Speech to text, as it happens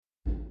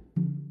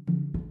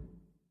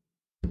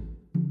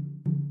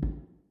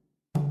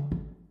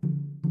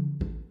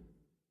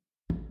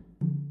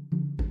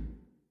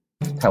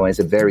Taiwan is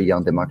a very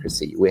young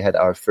democracy. We had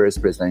our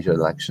first presidential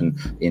election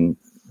in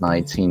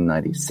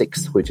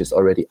 1996, which is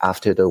already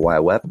after the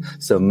Wild Web.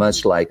 So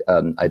much like,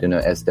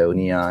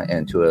 Estonia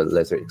and to a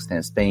lesser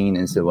extent Spain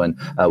and so on.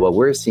 What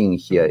we're seeing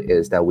here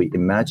is that we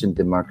imagine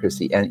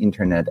democracy and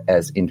internet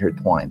as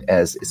intertwined,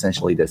 as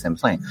essentially the same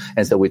thing.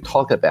 And so we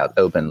talk about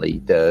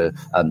openly the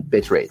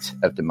bit rate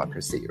of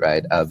democracy,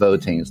 right?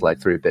 Voting is like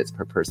 3 bits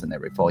per person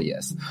every 4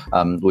 years.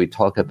 We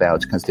talk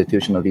about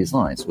constitutional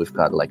designs. We've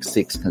got like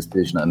 6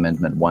 constitutional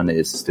amendments. 1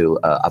 is still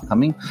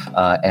upcoming.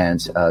 And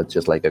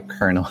just like a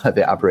kernel of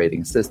the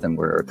operating system,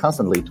 we're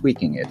constantly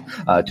tweaking it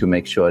to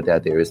make sure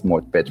that there is more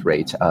bit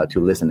rate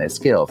to listen at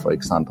scale, for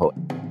example.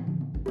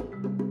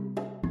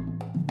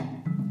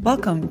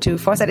 Welcome to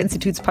Foresight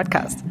Institute's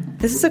podcast.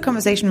 This is a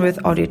conversation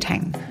with Audrey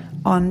Tang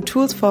on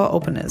tools for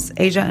openness,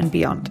 Asia and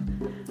beyond.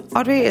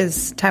 Audrey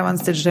is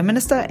Taiwan's digital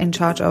minister in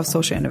charge of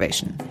social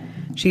innovation.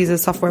 She's a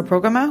software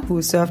programmer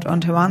who served on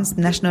Taiwan's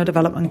National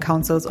Development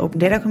Council's Open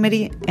Data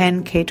Committee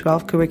and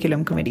K-12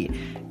 Curriculum Committee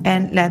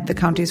and led the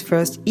county's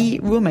first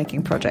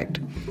e-rulemaking project.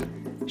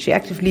 She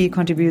actively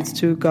contributes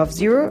to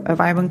GovZero, a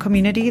vibrant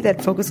community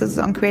that focuses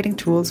on creating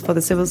tools for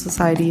the civil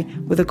society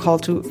with a call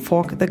to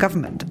fork the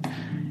government.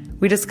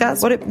 We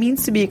discuss what it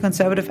means to be a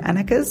conservative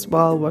anarchist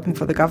while working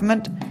for the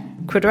government,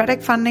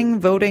 quadratic funding,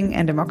 voting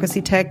and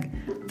democracy tech,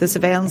 the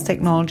surveillance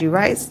technology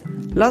rise,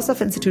 loss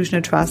of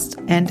institutional trust,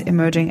 and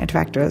emerging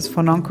attractors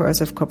for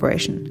non-coercive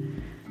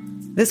cooperation.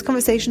 This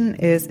conversation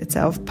is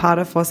itself part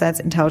of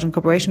Foresight's Intelligent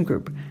Cooperation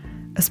Group,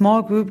 a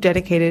small group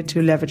dedicated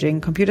to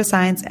leveraging computer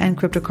science and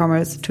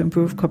cryptocommerce to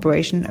improve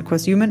cooperation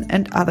across human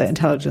and other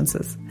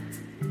intelligences.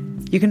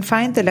 You can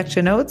find the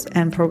lecture notes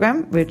and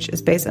program, which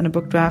is based on a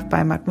book draft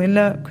by Mark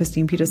Miller,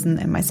 Christine Peterson,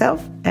 and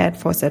myself, at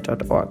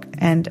foresight.org,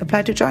 and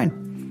apply to join.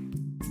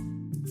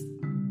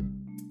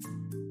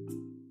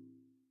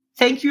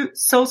 Thank you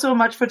so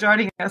much for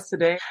joining us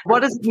today.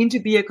 What does it mean to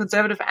be a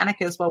conservative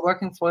anarchist while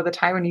working for the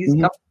Taiwanese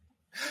government?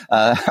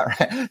 All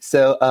right.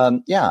 So,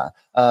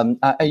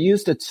 I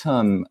use the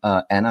term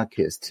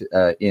anarchist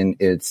in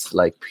its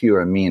like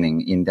pure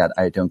meaning, in that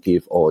I don't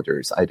give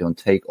orders, I don't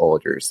take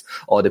orders.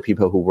 All the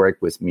people who work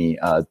with me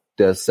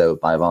does so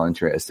by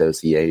voluntary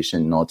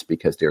association, not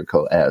because they're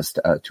coerced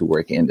to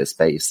work in the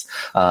space.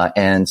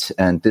 And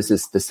this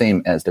is the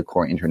same as the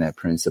core internet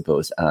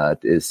principles.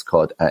 Is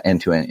called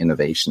end-to-end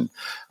innovation.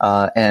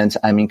 And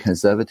I mean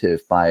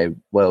conservative by,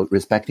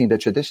 respecting the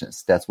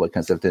traditions. That's what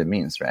conservative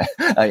means, right?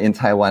 In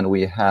Taiwan,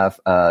 we have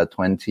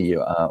 20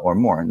 or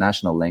more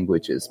national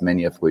languages,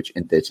 many of which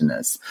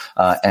indigenous.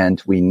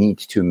 And we need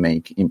to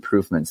make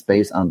improvements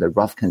based on the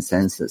rough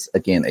consensus,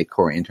 again, a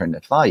core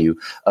internet value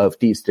of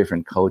these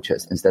different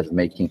cultures, instead of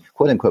making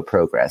quote-unquote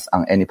progress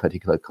on any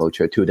particular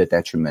culture to the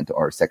detriment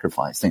or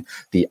sacrificing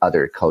the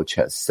other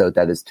cultures. So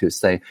that is to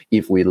say,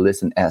 if we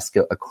listen at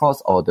scale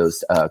across all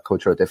those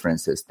cultural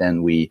differences,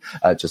 then we,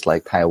 just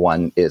like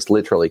Taiwan is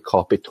literally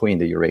caught between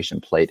the Eurasian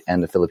plate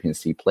and the Philippine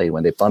Sea plate,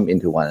 when they bump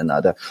into one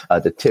another,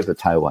 the tip of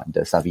Taiwan,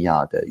 the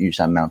Savia, the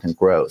Yushan Mountain,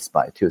 grows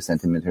by 2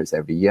 centimeters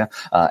every year.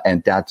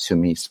 And that to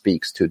me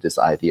speaks to this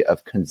idea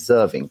of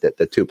conserving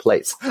the 2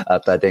 plates,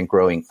 but then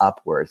growing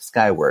upward,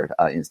 skyward,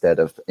 instead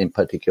of in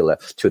particular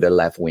to the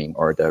left wing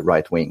or the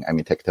right wing, I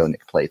mean,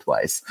 tectonic plate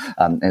wise.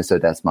 And so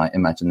that's my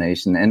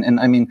imagination. And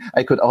I mean,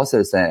 I could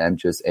also say I'm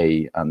just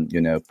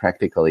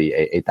practically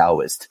a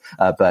Taoist.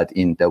 But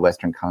in the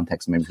Western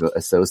context, maybe people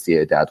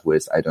associate that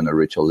with,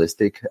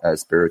 ritualistic,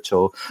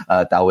 spiritual,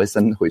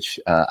 Taoism, which,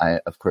 I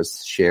of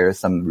course share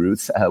some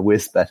roots,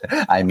 with, but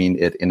I mean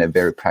it in a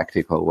very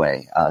practical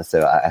way.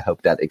 So I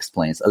hope that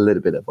explains a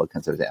little bit of what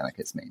conservative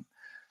anarchists mean.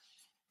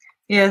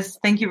 Yes,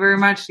 thank you very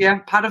much. Yeah,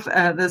 part of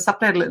the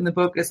subtitle in the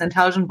book is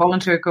Intelligent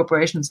Voluntary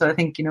Cooperation. So I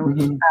think,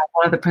 one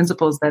of the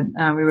principles that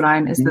we rely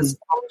on is this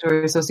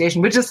voluntary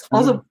association, which is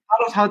also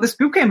part of how this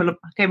group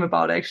came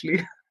about,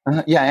 actually.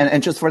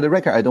 And just for the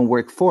record, I don't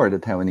work for the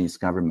Taiwanese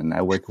government.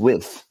 I work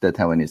with the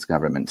Taiwanese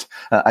government.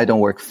 I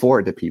don't work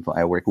for the people.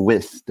 I work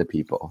with the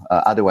people.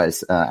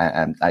 Otherwise,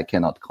 I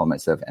cannot call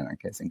myself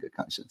anarchist in good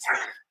conscience.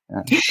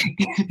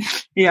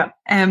 Yeah.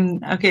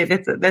 Okay.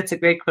 That's a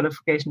great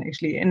qualification,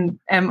 actually. And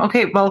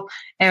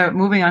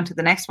moving on to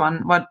the next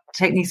one. What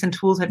techniques and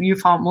tools have you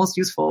found most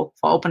useful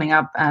for opening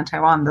up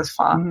Taiwan thus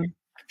far? Mm-hmm.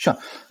 Sure.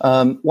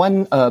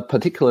 One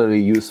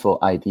particularly useful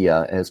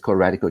idea is called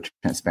radical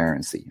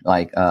transparency.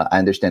 I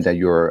understand that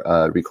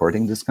you're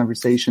recording this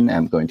conversation.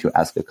 I'm going to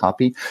ask a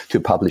copy to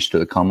publish to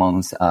the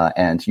commons.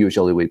 And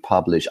usually we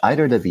publish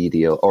either the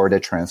video or the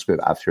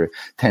transcript after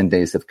 10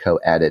 days of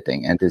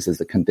co-editing. And this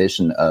is a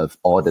condition of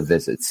all the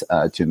visits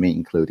to me,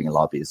 including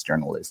lobbyists,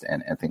 journalists,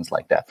 and things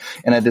like that.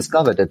 And I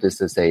discovered that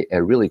this is a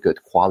really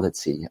good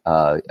quality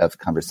of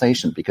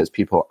conversation, because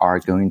people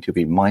are going to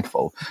be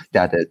mindful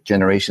that the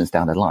generations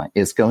down the line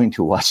is going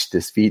to watch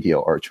this video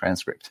or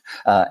transcript.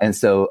 And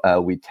so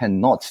we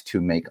tend not to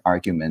make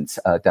arguments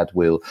that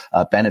will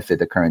benefit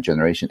the current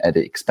generation at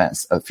the expense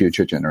of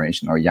future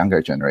generation or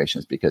younger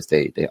generations, because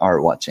they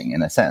are watching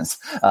in a sense.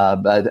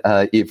 But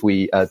if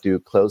we do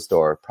closed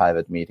door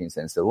private meetings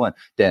and so on,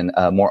 then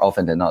more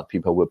often than not,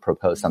 people will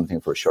propose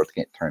something for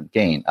short-term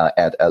gain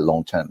at a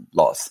long-term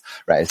loss,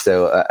 right?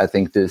 So I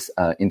think this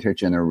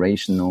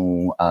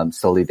intergenerational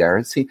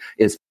solidarity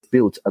is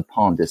built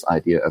upon this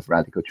idea of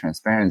radical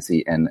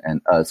transparency and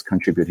us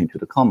contributing to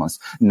the commons,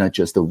 not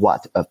just the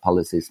what of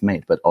policies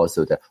made, but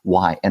also the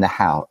why and the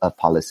how of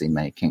policy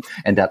making.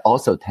 And that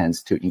also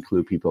tends to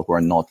include people who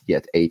are not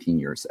yet 18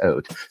 years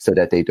old, so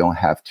that they don't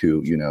have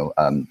to,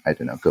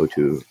 go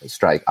to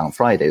strike on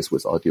Fridays,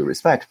 with all due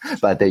respect,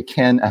 but they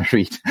can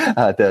read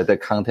the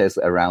context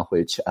around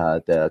which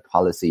the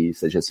policy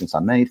suggestions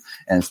are made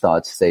and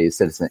start, say,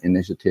 citizen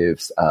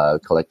initiatives,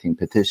 collecting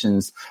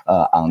petitions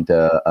on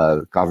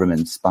the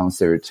government-sponsored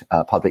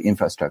public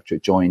infrastructure,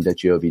 join the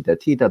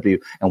gov.tw,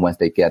 and once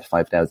they get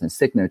 5,000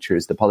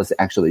 signatures, the policy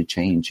actually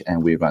change,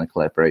 and we run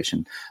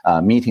collaboration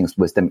meetings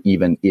with them,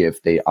 even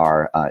if they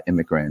are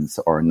immigrants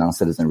or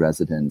non-citizen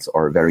residents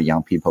or very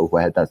young people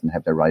who doesn't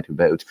have the right to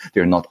vote.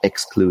 They're not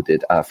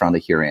excluded from the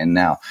here and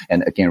now.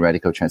 And again,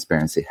 radical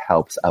transparency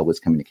helps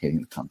with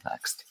communicating the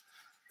context.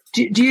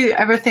 Do you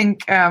ever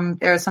think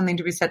there is something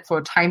to be said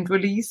for timed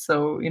release?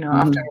 So,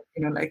 after,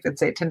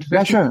 let's say 10 to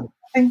 15?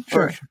 Yeah,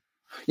 sure. Sure.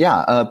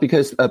 Yeah,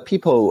 because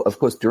people, of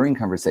course, during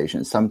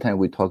conversations, sometimes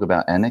we talk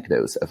about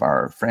anecdotes of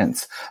our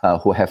friends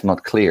who have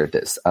not cleared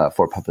this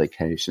for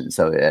publication.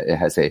 So it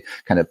has a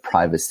kind of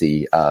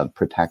privacy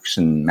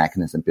protection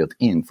mechanism built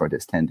in for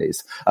this 10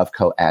 days of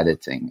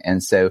co-editing.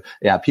 And so,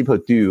 yeah, people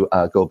do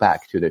go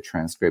back to the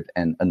transcript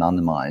and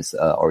anonymize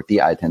or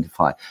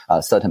de-identify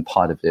a certain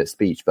part of their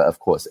speech. But of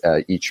course,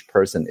 each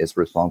person is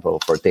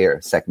responsible for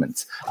their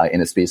segments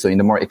in the speech. So in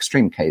the more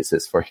extreme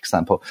cases, for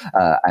example,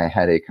 I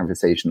had a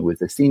conversation with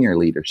the senior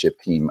leadership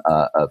team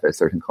of a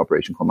certain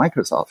corporation called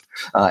Microsoft,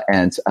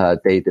 and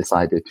they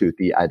decided to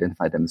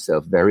de-identify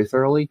themselves very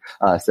thoroughly,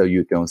 so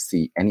you don't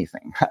see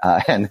anything.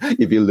 And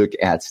if you look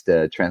at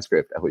the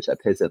transcript, which I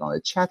pasted on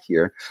the chat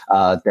here,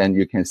 then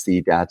you can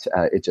see that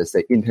it just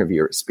says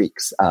interviewer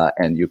speaks,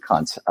 and you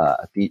can't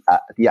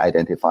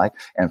de-identify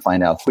and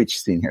find out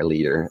which senior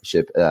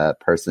leadership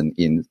person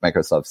in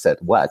Microsoft said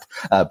what.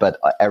 But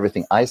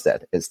everything I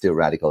said is still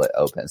radically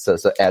open. So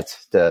at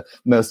the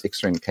most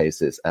extreme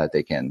cases,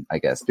 they can, I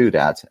guess, do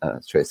that,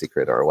 trade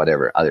secret or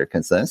whatever other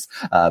concerns.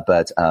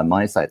 But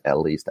my side, at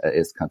least,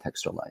 is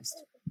contextualized.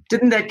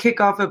 Didn't that kick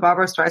off a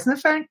Barbara Streisand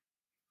effect?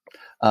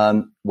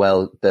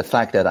 Well, the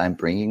fact that I'm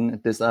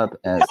bringing this up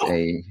as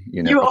a,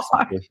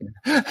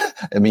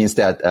 it means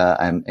that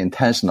I'm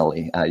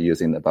intentionally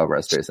using the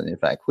Barbara Streisand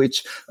effect,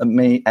 which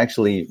may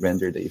actually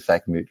render the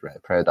effect moot, right?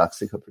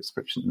 Paradoxical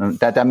prescription.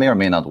 That may or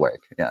may not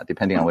work. Yeah,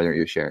 depending on whether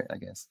you share it, I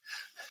guess.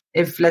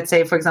 If, let's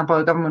say, for example,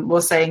 a government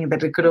was saying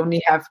that it could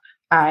only have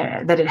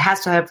that it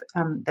has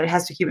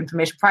to keep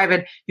information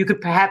private, you could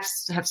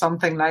perhaps have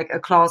something like a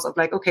clause of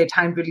okay,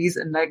 time release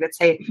in let's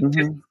say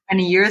 20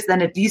 years,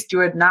 then at least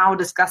you're now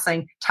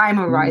discussing time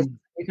horizon.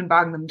 You can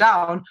bargain them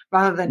down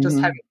rather than just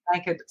having a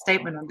blanket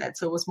statement on that.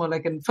 So it was more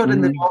like a foot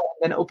in the door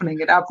and then opening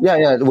it up.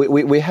 Yeah.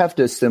 We have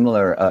the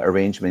similar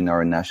arrangement in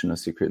our national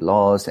secret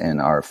laws and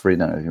our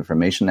Freedom of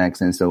Information Acts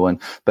and so on.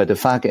 But the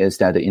fact is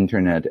that the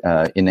internet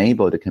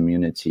enabled the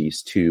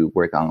communities to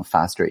work on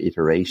faster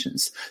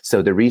iterations.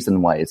 So the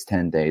reason why it's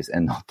 10 days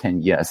and not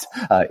 10 years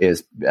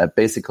is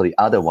basically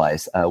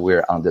otherwise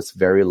we're on this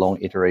very long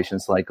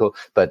iteration cycle.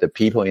 But the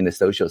people in the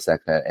social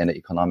sector and the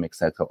economic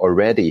sector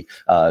already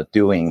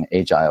doing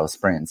agile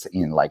sprints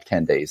in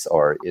 10 days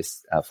or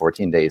is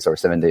 14 days or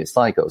 7 days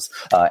cycles.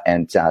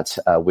 And that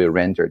will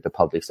render the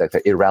public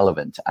sector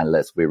irrelevant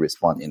unless we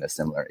respond in a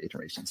similar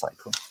iteration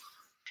cycle.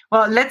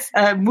 Well, let's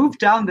move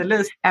down the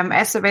list.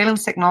 As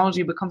surveillance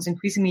technology becomes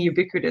increasingly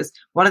ubiquitous,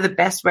 what are the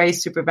best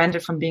ways to prevent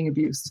it from being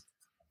abused?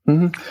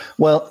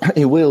 Well,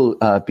 it will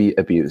be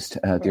abused.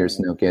 There's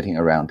no getting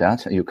around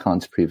that. You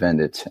can't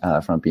prevent it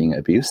from being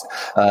abused.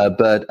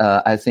 But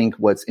I think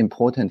what's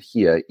important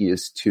here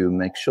is to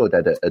make sure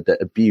that the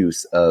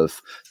abuse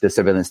of the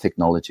surveillance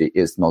technology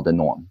is not the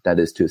norm. That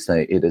is to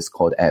say, it is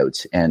called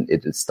out and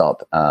it is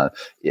stopped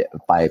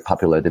by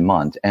popular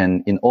demand.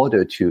 And in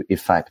order to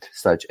effect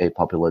such a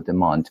popular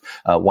demand,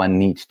 one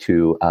needs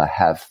to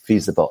have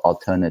feasible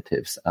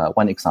alternatives.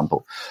 One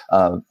example,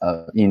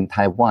 in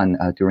Taiwan,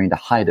 during the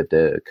height of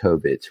the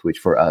COVID, which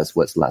for us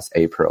was last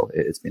April.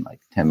 It's been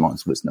 10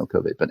 months with no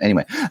COVID. But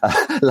anyway,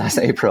 last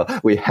April,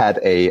 we had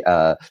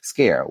a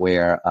scare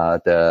where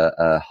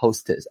the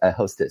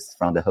hostess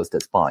from the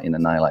hostess bar in the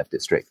nightlife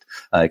district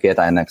get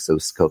diagnosed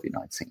with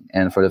COVID-19.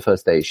 And for the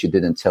first day, she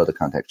didn't tell the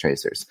contact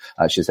tracers.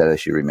 She said that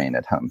she remained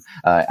at home.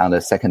 On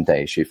the second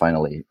day, she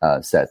finally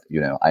said,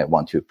 I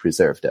want to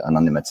preserve the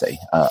anonymity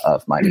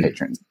of my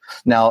patrons.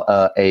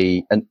 Now,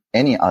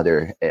 any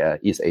other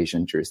East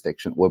Asian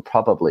jurisdiction will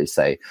probably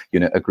say,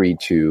 agree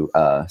to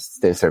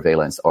state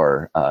surveillance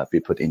or be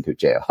put into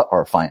jail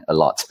or fined a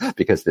lot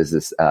because this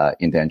is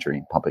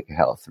endangering public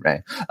health,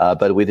 right?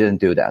 But we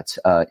didn't do that.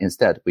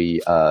 Instead,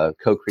 we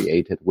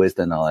co-created with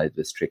the Nalai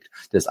district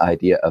this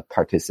idea of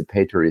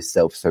participatory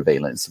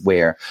self-surveillance,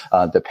 where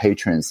the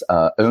patrons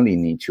only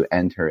need to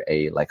enter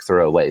a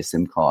throwaway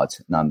SIM card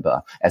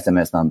number,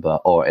 SMS number,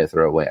 or a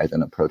throwaway,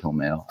 proton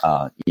mail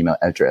email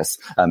address,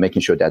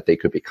 making sure that they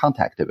could be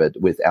contacted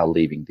without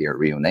leaving their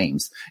real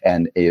names.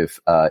 And if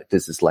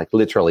this is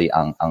literally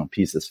on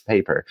pieces of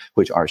paper,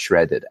 which are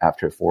shredded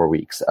after 4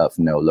 weeks of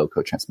no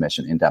local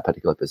transmission in that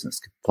particular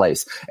business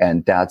place,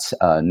 and that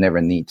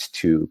never needs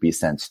to be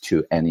sent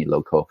to any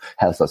local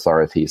health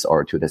authorities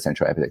or to the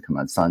Central Epidemic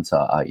Command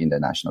Center in the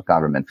national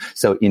government.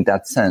 So in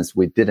that sense,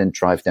 we didn't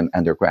drive them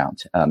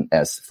underground,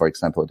 as, for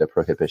example, the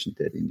prohibition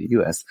did in the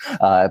US,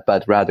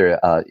 but rather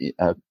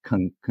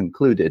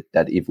concluded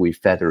that if we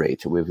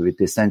federate, if we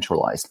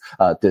decentralize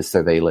this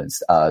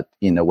surveillance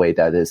in a way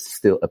that is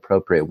still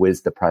appropriate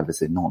with the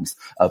privacy norms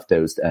of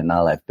those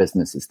non-life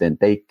businesses, then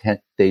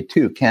they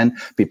too can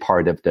be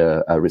part of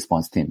the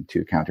response team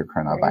to counter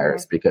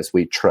coronavirus, because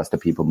we trust the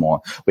people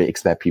more. We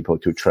expect people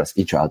to trust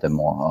each other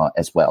more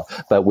as well.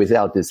 But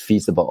without this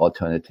feasible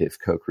alternative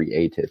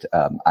co-created,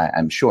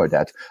 I'm sure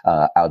that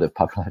out of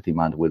popular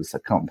demand will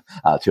succumb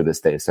to the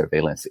state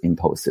surveillance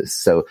impulses.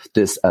 So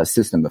this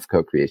system of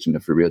co-creation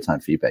of real-time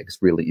feedback is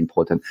really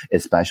important,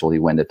 especially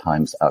when the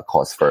times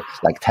calls for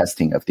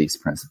testing of these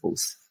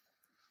principles.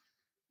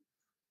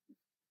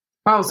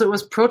 Wow, so it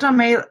was proton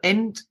mail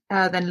and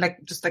then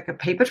just a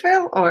paper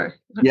trail, or?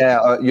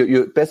 Yeah,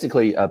 you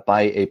basically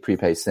buy a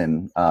prepaid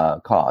SIM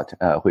card,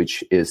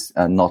 which is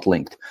not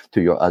linked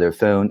to your other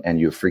phone, and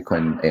you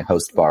frequent a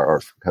host bar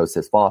or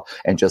hostess bar,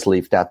 and just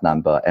leave that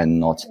number and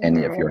not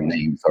any of your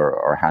names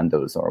or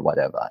handles or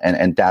whatever.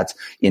 And that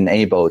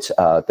enabled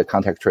the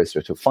contact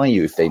tracer to find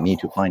you if they need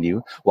to find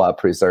you, while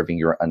preserving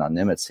your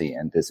anonymity.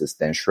 And this is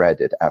then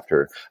shredded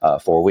after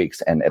 4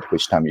 weeks, and at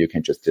which time you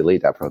can just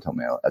delete that proton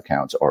mail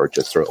account or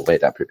just throw away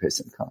that prepaid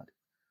SIM card.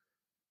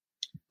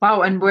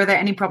 Wow, and were there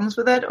any problems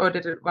with it, or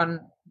did it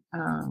run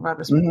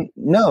rather smoothly?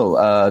 No,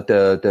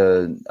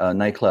 the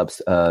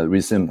nightclubs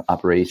resumed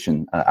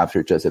operation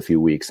after just a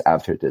few weeks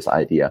after this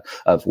idea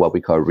of what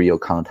we call real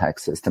contact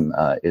system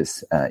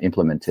is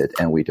implemented,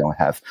 and we don't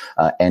have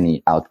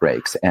any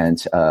outbreaks. And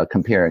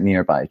compare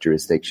nearby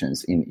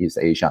jurisdictions in East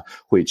Asia,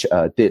 which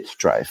did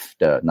drive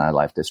the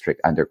nightlife district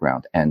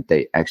underground, and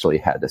they actually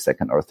had the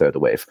second or third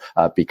wave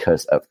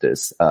because of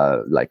this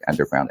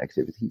underground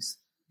activities.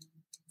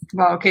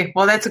 Well, okay.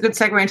 Well, that's a good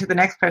segue into the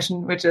next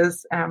question, which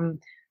is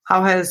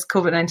how has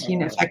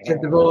COVID-19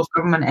 affected the role of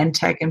government and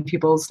tech in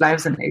people's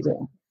lives in Asia?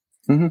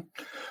 Mm-hmm.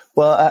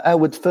 Well, I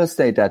would first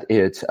say that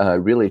it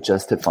really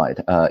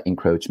justified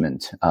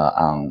encroachment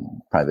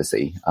on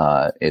privacy.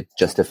 It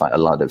justified a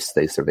lot of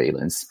state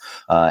surveillance,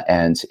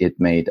 and it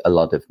made a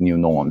lot of new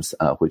norms,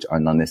 which are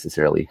not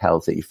necessarily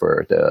healthy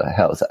for the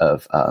health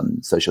of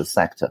social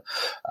sector,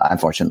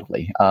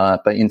 unfortunately.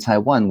 But in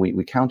Taiwan,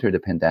 we countered the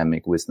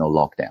pandemic with no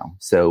lockdown.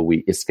 So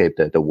we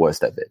escaped the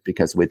worst of it,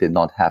 because we did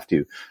not have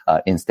to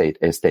instate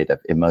a state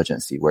of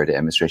emergency where the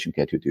administration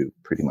get to do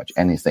pretty much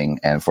anything,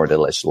 and for the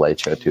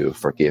legislature to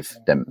forgive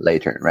them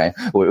later, right?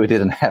 We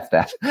didn't have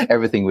that.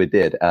 Everything we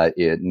did,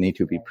 it need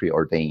to be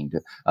preordained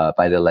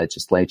by the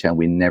legislature, and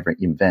we never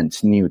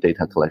invent new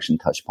data collection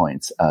touch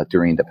points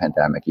during the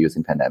pandemic,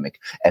 using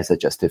pandemic as a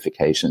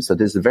justification. So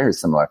this is very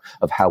similar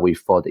of how we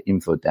fought the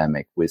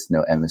infodemic with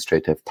no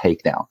administrative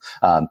takedown,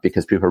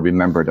 because people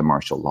remember the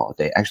martial law.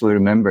 They actually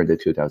remember the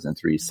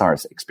 2003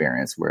 SARS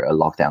experience, where a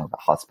lockdown of a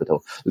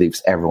hospital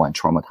leaves everyone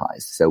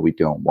traumatized. So we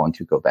don't want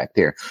to go back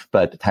there.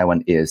 But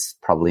Taiwan is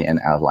probably an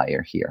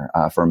outlier here.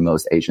 For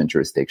most Asian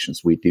jurisdictions,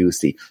 we do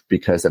see,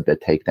 because of the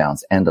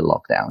takedowns and the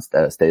lockdowns,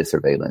 the state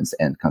surveillance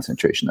and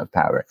concentration of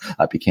power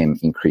became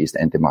increased,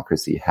 and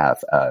democracy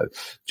have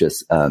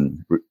just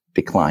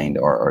declined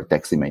or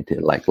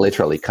decimated,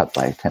 literally cut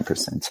by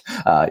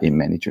 10% in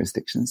many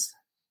jurisdictions.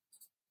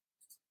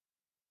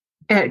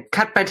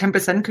 Cut by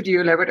 10%. Could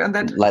you elaborate on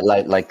that?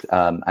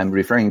 I'm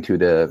referring to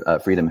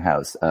the Freedom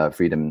House,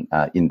 Freedom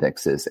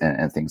indexes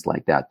and things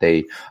like that.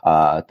 They,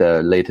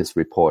 the latest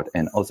report,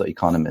 and also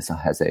Economist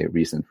has a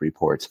recent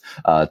report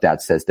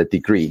that says the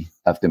degree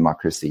of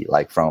democracy,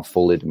 from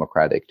fully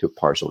democratic to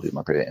partially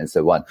democratic and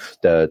so on.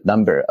 The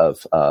number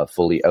of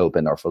fully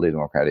open or fully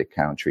democratic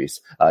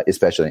countries,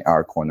 especially in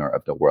our corner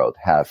of the world,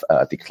 have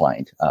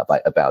declined by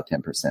about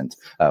 10%,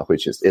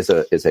 which is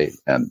a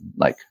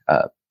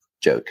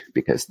joke,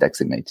 because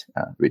decimate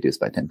reduced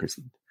by 10%.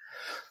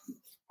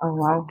 Oh,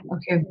 wow.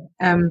 Okay.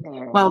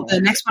 Well,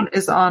 the next one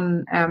is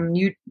on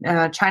new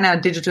China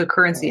digital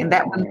currency, and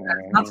that one is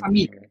not from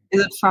me.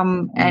 Is it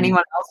from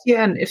anyone else here?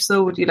 And if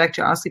so, would you like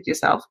to ask it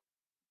yourself?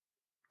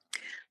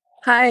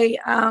 Hi.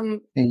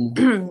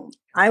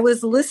 I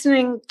was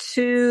listening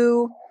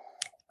to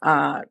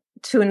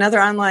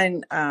another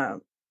online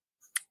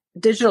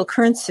digital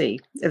currency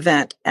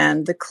event,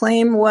 and the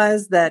claim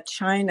was that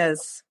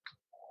China's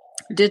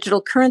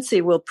digital currency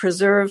will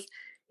preserve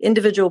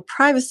individual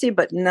privacy,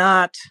 but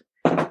not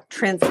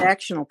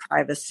transactional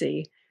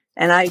privacy.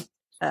 And I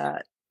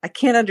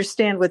can't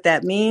understand what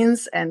that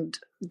means. And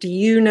do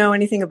you know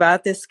anything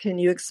about this? Can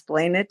you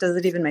explain it? Does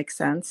it even make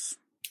sense?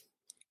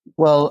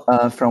 Well,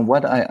 from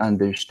what I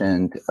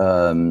understand,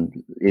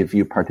 if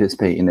you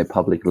participate in a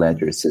public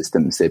ledger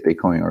system, say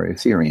Bitcoin or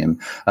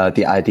Ethereum,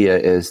 the idea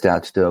is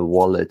that the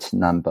wallet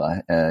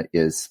number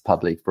is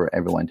public for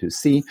everyone to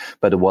see,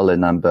 but the wallet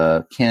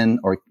number can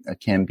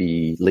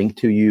be linked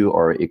to you,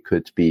 or it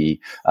could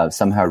be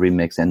somehow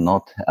remixed and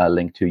not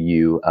linked to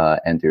you.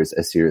 And there's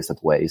a series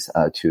of ways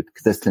to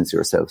distance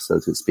yourself, so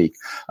to speak,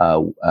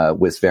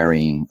 with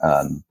varying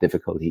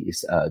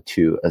difficulties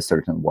to a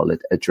certain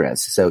wallet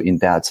address. So in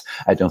that,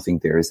 I don't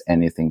think there is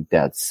anything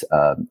that's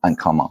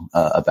uncommon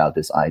about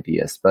these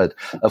ideas. But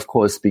of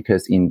course,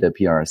 because in the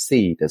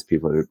PRC, that's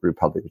People's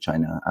Republic of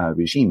China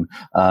regime,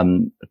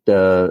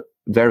 the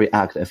very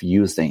act of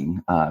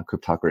using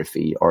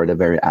cryptography, or the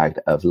very act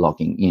of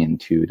logging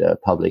into the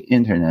public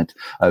internet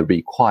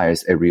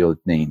requires a real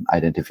name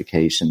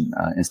identification,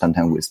 and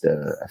sometimes with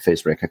the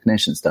face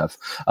recognition stuff.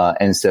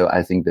 And so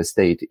I think the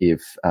state,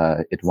 if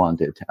it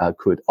wanted,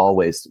 could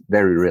always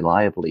very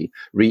reliably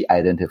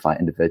re-identify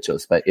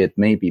individuals, but it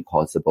may be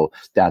possible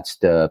that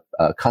the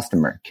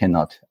customer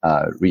cannot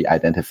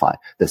re-identify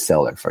the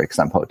seller, for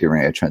example,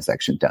 during a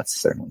transaction.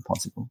 That's certainly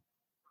possible.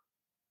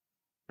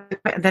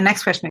 The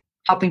next question: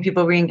 helping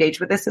people re-engage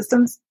with their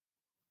systems?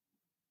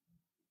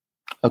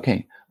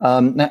 Okay.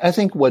 I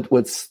think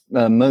what's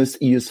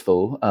most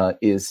useful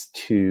is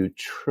to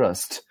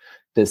trust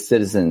the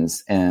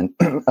citizens and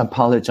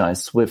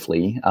apologize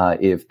swiftly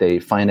if they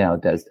find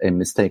out that a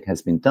mistake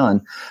has been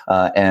done,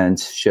 and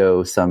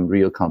show some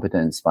real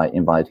competence by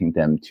inviting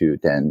them to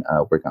then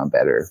work on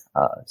better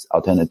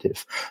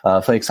alternative.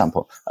 For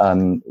example,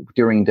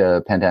 during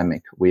the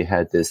pandemic, we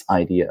had this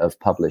idea of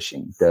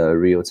publishing the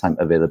real-time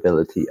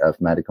availability of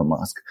medical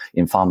masks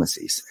in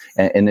pharmacies.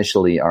 And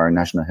initially, our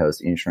National Health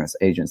Insurance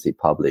Agency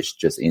published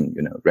just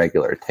in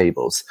regular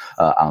tables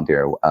on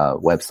their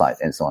website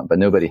and so on, but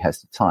nobody has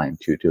the time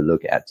to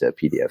look at the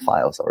PDF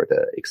files or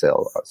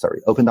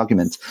the Open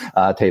Document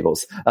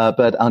tables.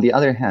 But on the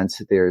other hand,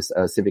 there's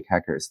civic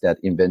hackers that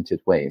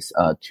invented ways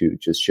to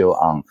just show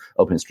on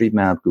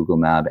OpenStreetMap, Google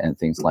Map, and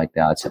things like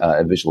that,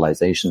 a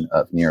visualization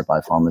of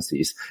nearby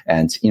pharmacies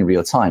and in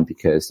real time,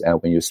 because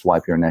when you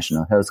swipe your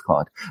national health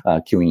card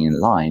queuing in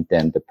line,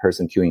 then the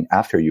person queuing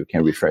after you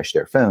can refresh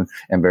their phone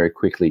and very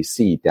quickly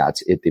see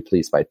that it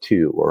depletes by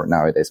 2, or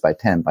nowadays by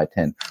 10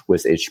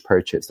 with each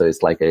purchase. So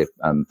it's like a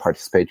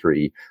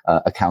participatory,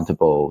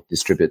 accountable,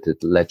 distributed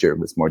ledger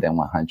with more than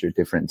 100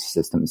 different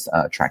systems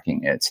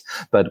tracking it.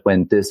 But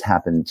when this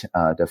happened,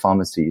 the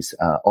pharmacies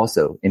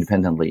also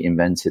independently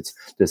invented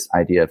this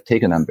idea of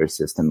take a number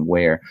system,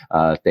 where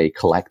they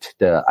collect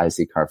the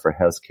IC card for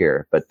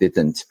healthcare, but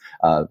didn't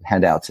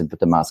hand out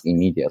the mask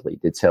immediately.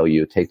 They tell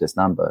you, take this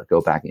number, go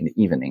back in the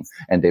evening,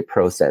 and they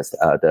processed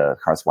the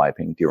card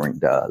swiping during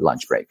the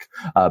lunch break.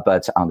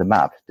 But on the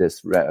map,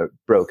 this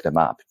broke the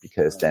map,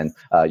 because then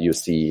you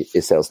see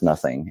it sells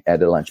nothing. At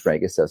the lunch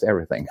break, it sells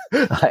everything.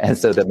 And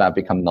so the map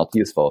become not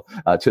useful,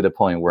 to the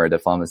point where the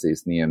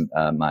pharmacies near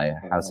my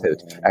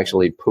household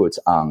actually put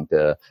on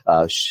the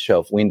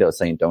shelf window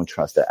saying, "Don't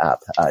trust the app!"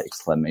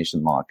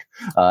 exclamation mark.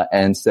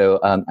 And so,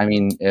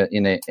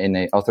 in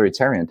a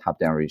authoritarian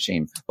top-down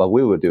regime, what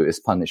we would do is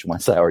punish one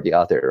side or the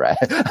other, right?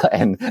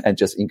 and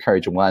just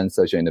encourage one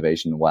social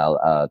innovation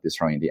while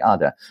destroying the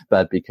other.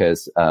 But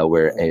because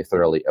we're a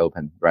thoroughly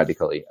open,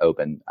 radically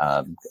open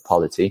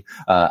polity,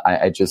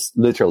 I just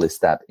literally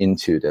stepped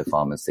into the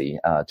pharmacy,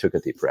 took a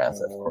deep breath,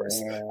 of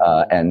course,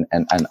 and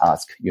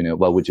ask,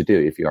 what would you do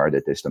if you are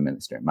the digital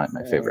minister? My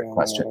favorite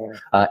question.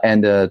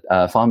 And the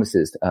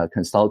pharmacist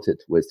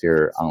consulted with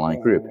their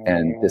online group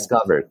and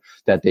discovered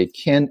that they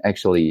can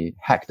actually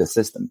hack the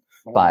system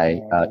by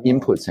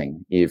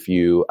inputting. If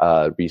you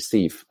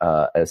receive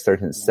a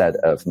certain set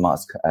of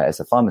masks as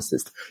a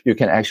pharmacist, you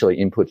can actually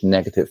input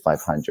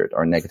 -500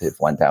 or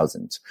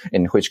 -1000,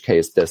 in which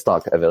case the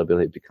stock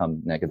availability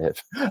become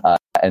negative.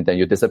 And then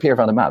you disappear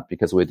from the map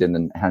because we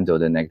didn't handle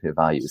the negative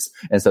values.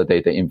 And so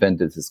they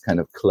invented this kind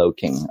of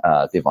cloaking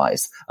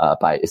device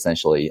by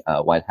essentially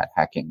white hat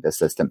hacking the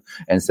system.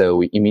 And so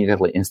we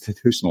immediately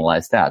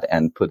institutionalized that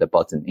and put a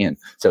button in.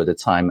 So the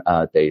time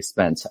they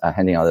spent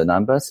handing out the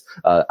numbers,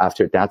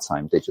 after that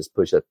time, they just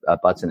push a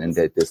button and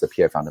they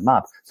disappear from the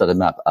map. So the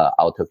map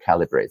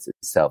auto-calibrates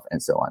itself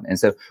and so on. And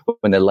so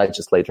when the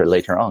legislator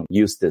later on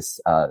used this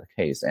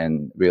case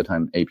and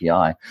real-time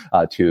API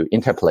to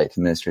interpolate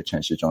Minister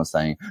Chen Shizhong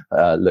saying,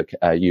 look,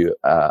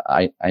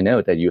 I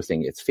know that you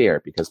think it's fair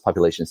because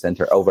population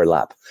center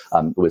overlap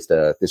with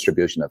the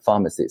distribution of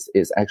pharmacies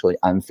is actually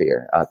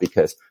unfair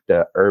because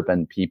the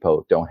urban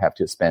people don't have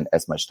to spend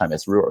as much time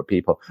as rural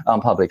people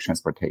on public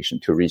transportation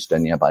to reach the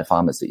nearby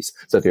pharmacies.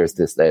 So there's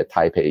this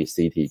type A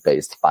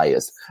city-based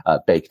bias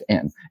baked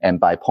in. And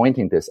by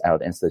pointing this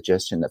out and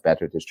suggesting a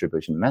better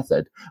distribution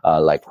method,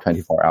 like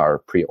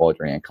 24-hour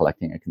pre-ordering and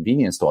collecting at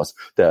convenience stores,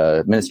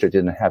 the minister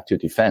didn't have to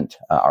defend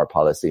our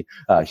policy.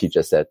 He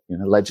just said,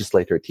 legislate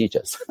later teach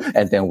us.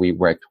 And then we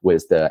worked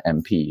with the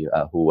MP,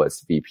 who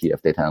was VP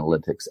of Data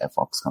Analytics at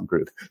Foxconn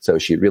Group. So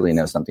she really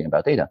knows something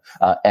about data,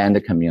 and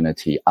the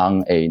community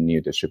on a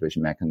new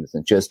distribution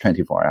mechanism just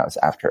 24 hours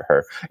after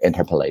her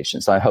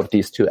interpellation. So I hope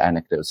these two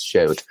anecdotes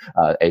showed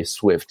a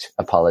swift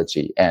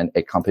apology and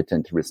a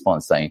competent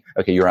response saying,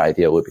 okay, your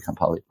idea will become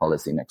public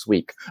policy next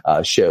week,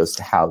 shows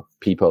how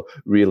people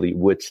really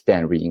would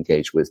then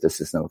re-engage with the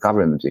system of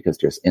government because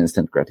there's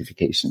instant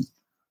gratification.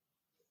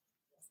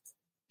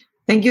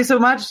 Thank you so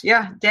much.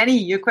 Yeah, Danny,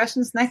 your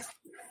questions next.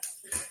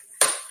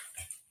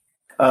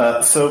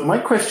 So my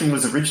question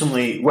was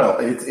originally,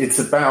 it's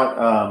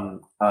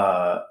about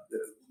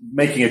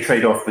making a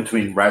trade-off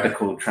between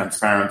radical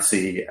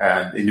transparency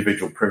and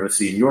individual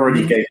privacy. And you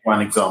already gave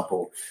one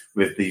example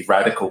with the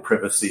radical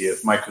privacy of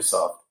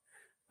Microsoft.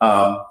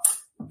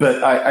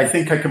 But I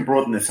think I can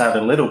broaden this out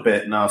a little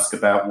bit and ask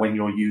about when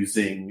you're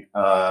using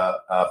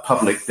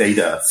public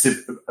data,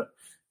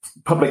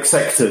 public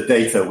sector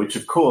data, which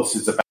of course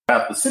is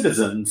about the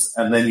citizens,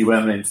 and then you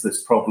run into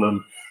this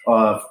problem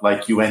of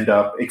you end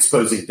up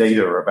exposing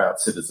data about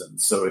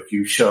citizens. So if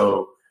you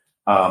show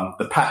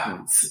the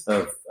patterns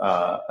of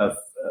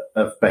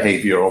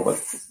behavior or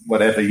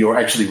whatever, you're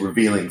actually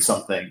revealing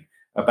something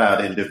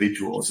about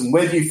individuals. And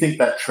where do you think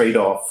that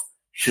trade-off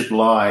should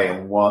lie,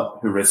 and what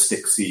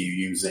heuristics are you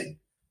using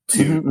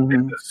to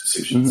make those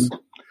decisions?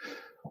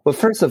 Well,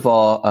 first of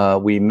all,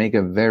 we make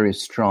a very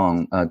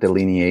strong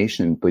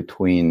delineation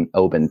between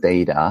open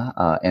data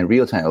and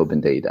real-time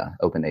open data,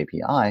 open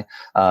API,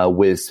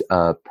 with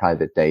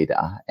private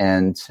data.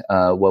 And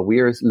what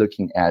we're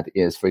looking at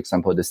is, for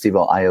example, the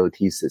civil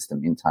IoT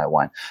system in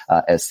Taiwan,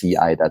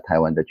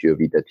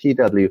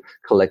 sci.taiwan.gov.tw,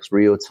 collects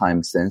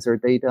real-time sensor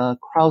data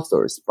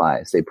crowdsourced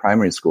by, say,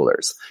 primary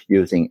schoolers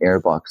using air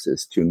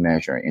boxes to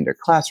measure in their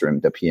classroom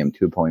the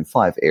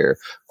PM2.5 air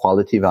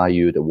quality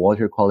value, the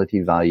water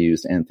quality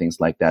values, and things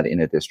like that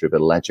in a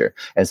distributed ledger.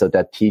 And so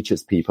that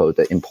teaches people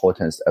the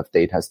importance of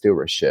data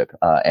stewardship,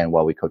 and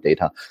what we call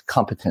data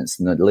competence,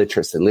 not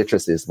literacy.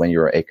 Literacy is when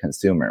you're a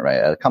consumer,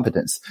 right?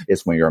 Competence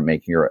is when you're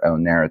making your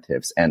own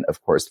narratives. And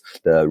of course,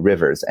 the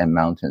rivers and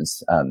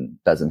mountains,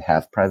 doesn't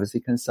have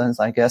privacy concerns,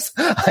 I guess.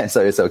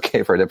 So it's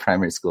okay for the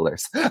primary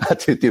schoolers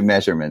to do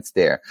measurements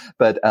there.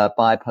 But,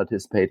 by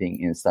participating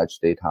in such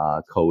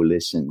data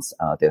coalitions,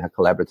 data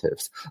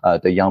collaboratives,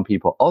 the young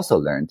people also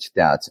learned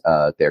that,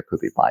 there could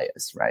be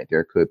bias, right?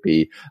 There could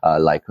be,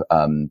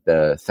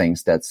 the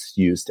things that's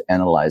used to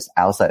analyze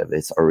outside of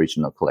its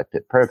original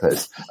collected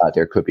purpose.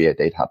 There could be a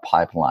data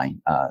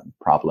pipeline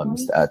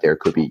problems. There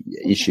could be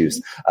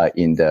issues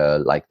in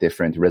the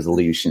different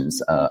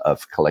resolutions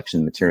of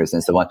collection materials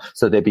and so on.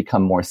 So they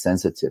become more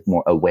sensitive,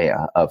 more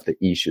aware of the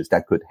issues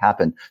that could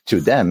happen to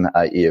them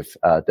if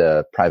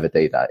the private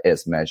data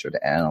is measured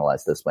and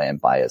analyzed this way and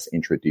bias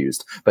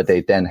introduced. But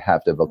they then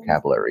have the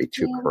vocabulary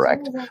to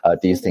correct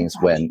these things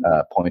when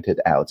pointed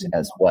out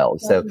as well.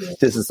 So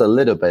this is a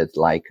little bit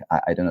like,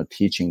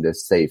 teaching the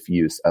safe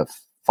use of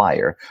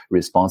fire,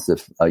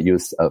 responsible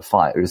use of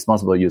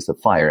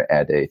fire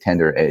at a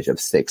tender age of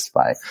 6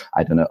 by,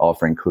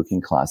 offering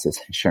cooking classes,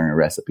 sharing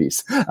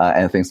recipes,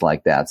 and things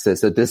like that. So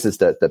this is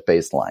the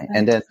baseline.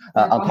 And then,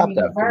 on top of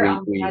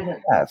that, we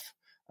have,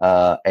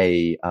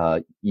 a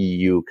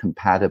EU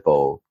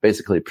compatible,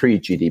 basically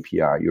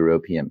pre-GDPR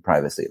European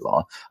privacy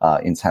law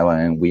in Taiwan,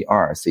 and we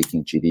are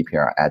seeking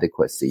GDPR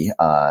adequacy.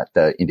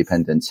 The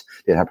Independent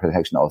Data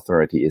Protection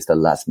Authority is the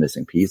last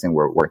missing piece, and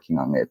we're working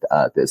on it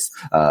this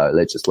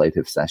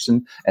legislative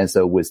session. And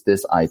so with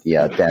this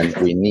idea, then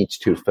we need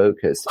to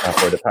focus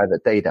for the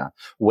private data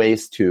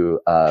ways to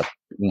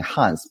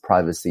enhance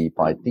privacy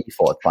by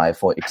default by,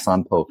 for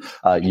example,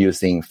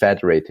 using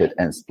federated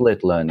and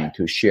split learning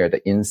to share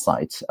the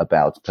insights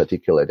about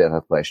particular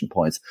data collection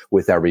points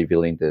without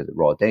revealing the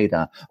raw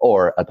data,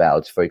 or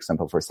about, for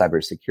example, for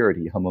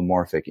cybersecurity,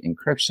 homomorphic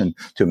encryption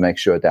to make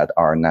sure that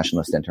our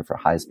National Center for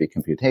High-Speed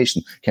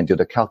Computation can do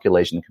the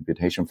calculation and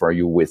computation for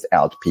you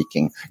without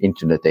peeking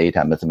into the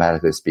data.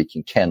 Mathematically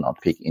speaking, cannot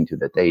peek into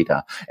the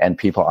data. And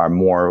people are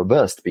more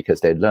robust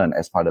because they learn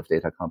as part of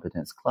data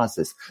competence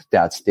classes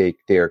that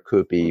there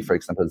could be, for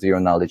example, zero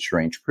knowledge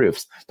range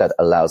proofs that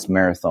allows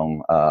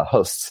marathon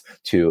hosts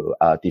to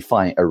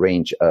define a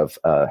range of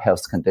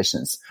health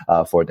conditions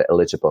for the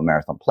eligible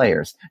marathon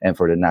players, and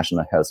for the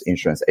National Health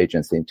Insurance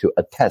Agency to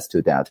attest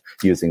to that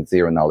using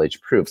zero knowledge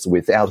proofs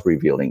without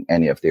revealing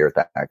any of their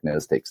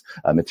diagnostics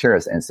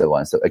materials and so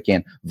on. So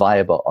again,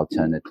 viable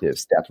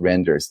alternatives that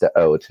renders the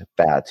old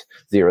bad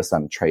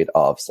zero-sum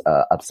trade-offs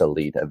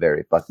obsolete, a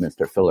very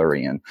Buckminster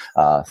Fullerian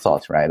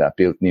thought, right?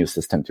 Build new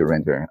system to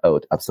render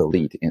old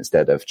obsolete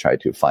instead of try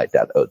to fight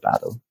that old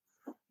battle.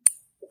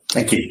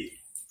 Thank you.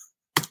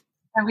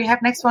 And we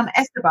have next one,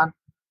 Esteban.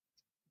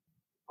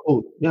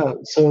 Cool. Yeah.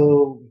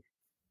 So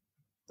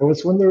I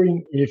was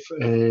wondering if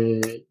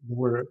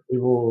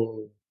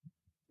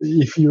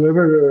if you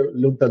ever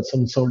looked at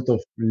some sort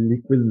of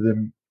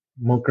liquid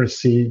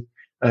democracy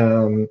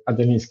at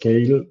any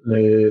scale,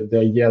 the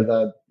idea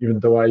that even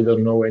though I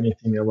don't know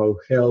anything about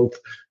health,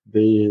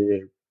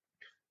 the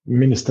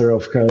Minister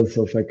of Health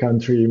of a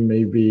country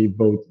may be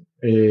both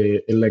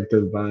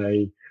elected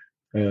by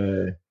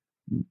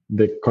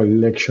the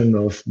collection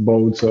of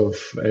votes of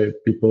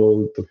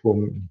people to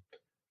whom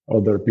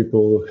other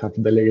people have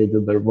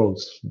delegated their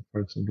votes.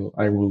 For example,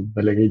 I will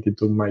delegate it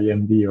to my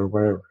MD or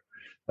wherever.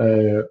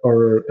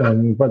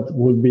 What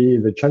would be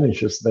the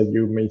challenges that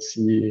you may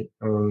see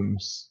on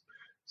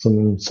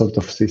some sort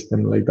of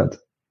system like that?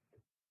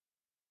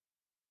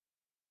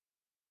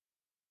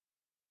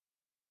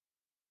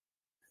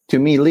 To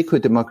me,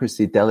 liquid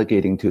democracy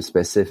delegating to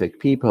specific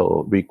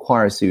people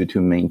requires you to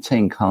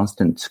maintain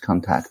constant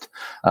contact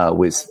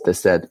with the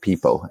said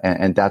people,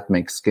 and that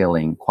makes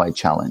scaling quite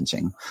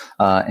challenging.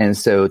 And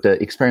so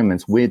the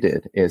experiments we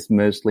did is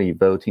mostly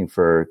voting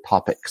for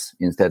topics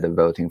instead of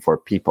voting for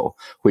people,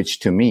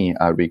 which to me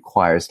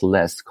requires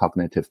less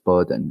cognitive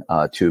burden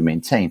to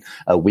maintain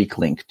a weak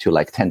link to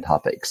like 10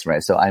 topics,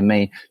 right? So I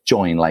may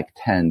join like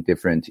 10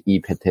 different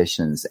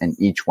e-petitions, and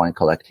each one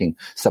collecting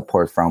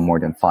support from more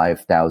than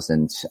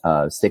 5,000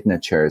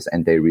 signatures,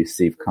 and they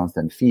receive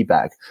constant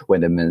feedback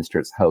when the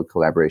ministers hold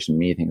collaboration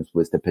meetings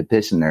with the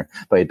petitioner,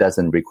 but it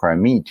doesn't require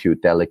me to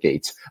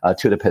delegate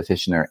to the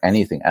petitioner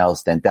anything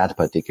else than that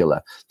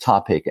particular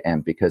topic.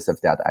 And because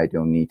of that, I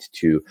don't need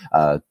to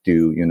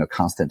do,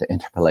 constant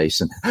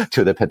interpellation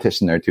to the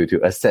petitioner to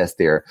assess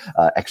their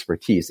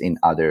expertise in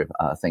other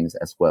things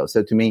as well.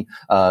 So to me,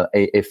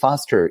 a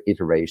faster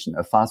iteration,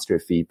 a faster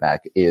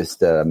feedback is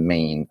the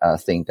main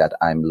thing that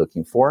I'm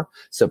looking for.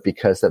 So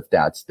because of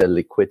that, the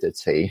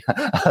liquidity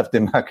of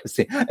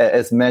democracy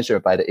is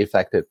measured by the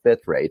effective bit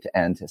rate,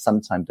 and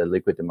sometimes the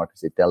liquid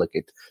democracy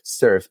delegates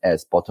serve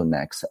as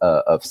bottlenecks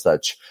of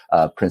such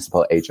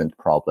principal agent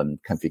problem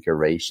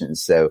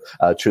configurations. So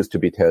truth to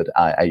be told,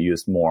 I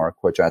use more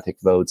quadratic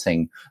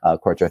voting,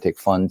 quadratic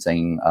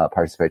funding,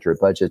 participatory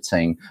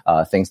budgeting,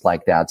 things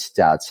like that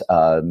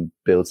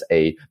builds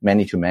a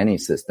many-to-many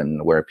system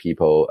where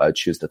people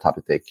choose the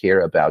topic they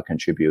care about,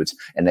 contribute,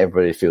 and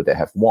everybody feel they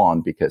have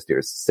won because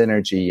there's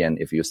synergy. And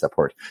if you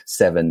support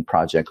 7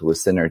 projects with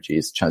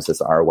synergies,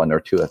 chances are 1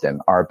 or 2 of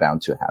them are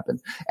bound to happen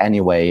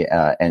anyway.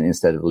 And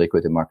instead of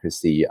liquid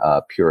democracy,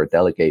 pure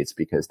delegates,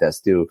 because that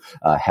still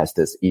has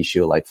this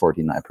issue like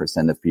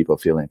 49% of people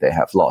feeling they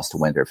have lost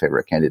when their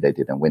favorite candidate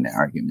didn't win an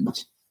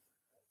argument.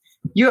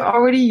 You're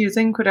already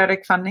using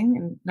quadratic funding,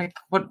 and like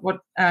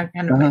what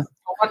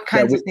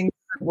kinds of things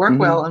work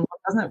well and what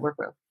doesn't work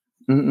well?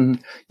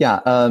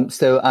 Yeah.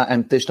 So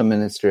I'm digital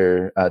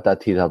minister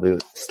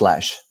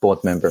 .tw/board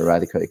member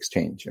Radical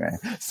Exchange, right?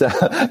 So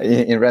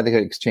in Radical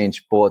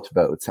Exchange board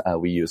votes,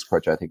 we use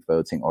quadratic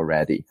voting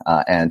already.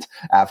 And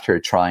after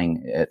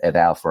trying it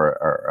out for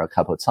a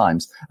couple of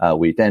times,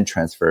 we then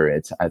transfer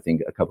it, I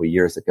think a couple of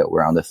years ago.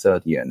 We're on the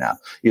 3rd year now,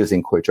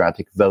 using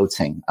quadratic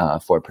voting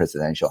for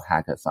presidential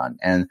hackathon.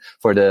 And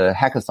for the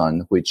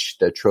hackathon, which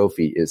the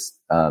trophy is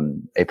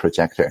a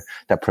projector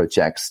that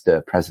projects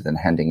the president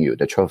handing you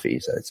the trophy.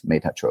 So it's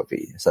meta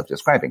trophy,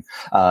 self-describing.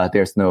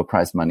 There's no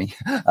prize money,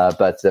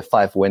 but the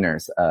 5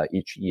 winners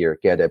each year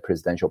get a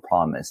presidential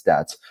promise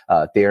that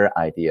their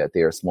idea,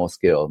 their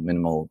small-scale,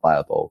 minimal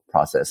viable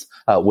process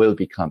will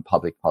become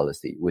public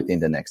policy within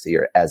the next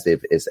year, as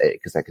if it's an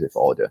executive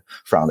order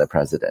from the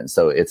president.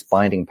 So it's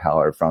binding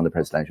power from the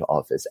presidential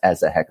office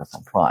as a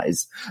hackathon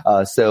prize.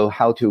 So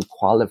how to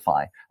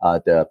qualify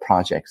the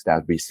projects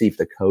that receive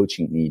the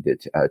coaching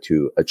needed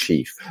to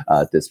achieve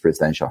this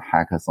presidential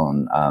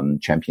hackathon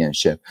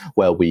championship?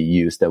 Well, we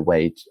use the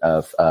weight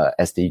of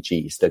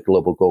SDGs, the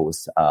global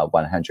goals,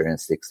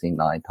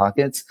 169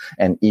 targets,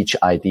 and each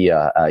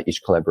idea,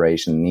 each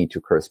collaboration need to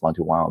correspond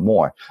to 1 or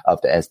more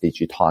of the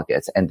SDG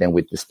targets. And then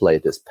we display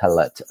this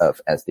palette of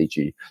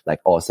SDG, like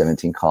all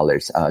 17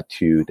 colors,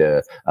 to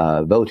the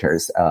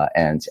voters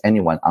and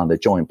anyone on the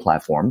joint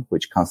platform,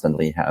 which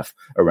constantly have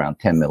around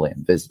 10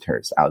 million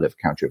visitors out of a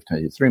country of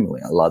 23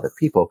 million, a lot of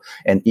people.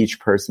 And each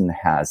person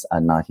has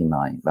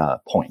 99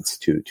 points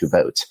to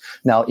vote.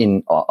 Now,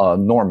 in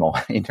normal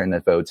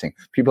internet voting,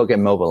 people get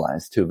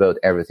mobilized to vote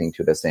everything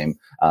to the same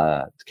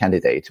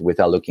candidate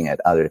without looking at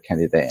other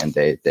candidate, and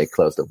they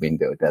close the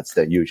window. That's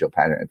the usual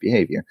pattern of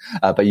behavior.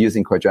 But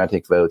using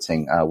quadratic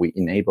voting, we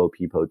enable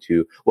people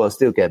to,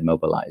 still get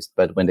mobilized.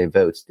 But when they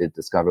vote, they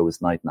discover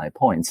with 99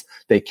 points,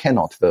 they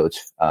cannot vote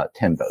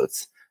 10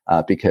 votes.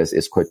 Because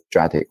it's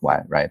quadratic,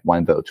 right?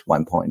 1 vote,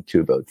 1 point,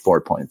 2 votes,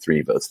 4 points,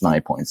 3 votes, 9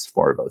 points,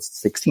 4 votes,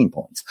 16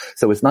 points.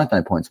 So with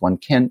 99 points, one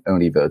can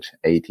only vote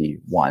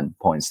 81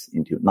 points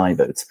into 9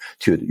 votes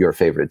to your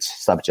favorite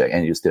subject,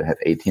 and you still have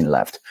 18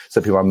 left. So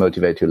people are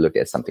motivated to look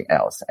at something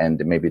else,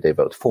 and maybe they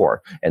vote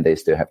 4, and they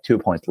still have 2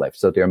 points left.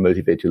 So they're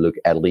motivated to look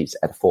at least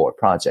at 4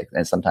 projects.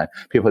 And sometimes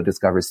people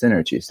discover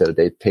synergy, so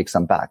they take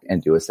some back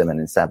and do a 7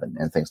 and 7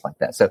 and things like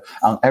that. So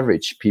on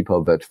average,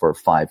 people vote for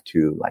 5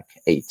 to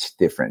 8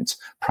 different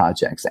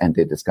projects, and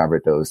they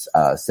discover those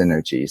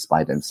synergies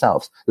by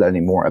themselves,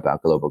 learning more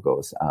about global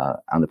goals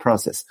on the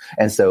process.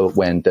 And so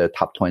when the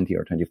top 20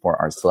 or 24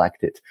 are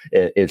selected,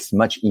 it's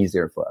much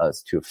easier for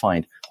us to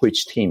find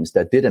which teams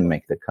that didn't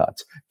make the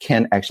cut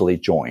can actually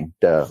join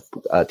the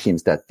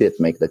teams that did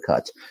make the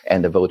cut,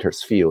 and the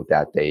voters feel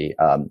that they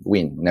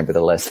win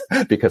nevertheless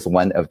because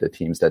one of the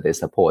teams that they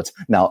support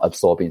now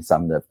absorbing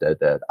some of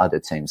the other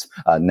teams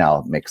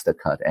now makes the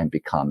cut and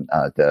become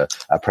the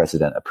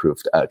president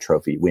approved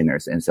trophy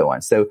winners and so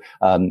on. So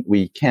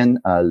we can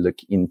look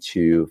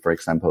into, for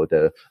example,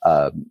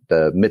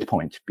 the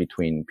midpoint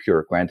between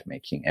pure grant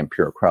making and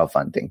pure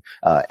crowdfunding,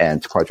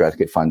 and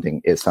quadratic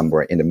funding is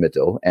somewhere in the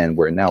middle. And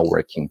we're now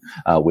working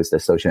with the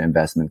social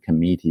investment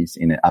committees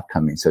in an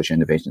upcoming social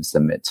innovation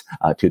summit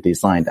to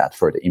design that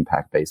for the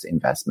impact-based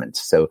investment.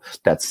 So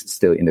that's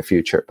still in the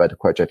future, but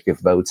quadratic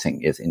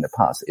voting is in the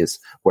past, is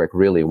worked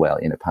really well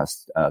in the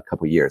past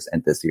couple of years,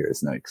 and this year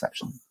is no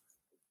exception.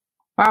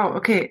 Wow.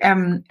 Okay.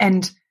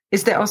 And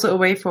is there also a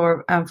way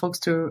for folks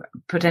to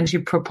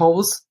potentially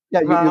propose?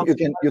 Yeah,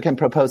 you can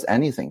propose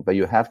anything, but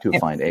you have to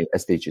find a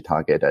SDG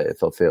target that it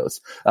fulfills,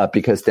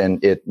 because then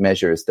it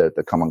measures the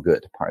common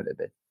good part of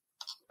it.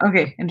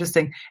 Okay,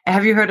 interesting.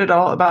 Have you heard at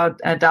all about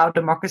DAO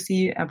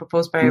democracy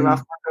proposed by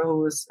Ralph Nader, who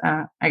was,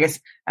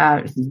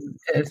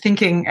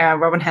 thinking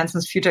Robin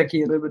Hanson's future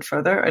key a little bit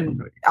further?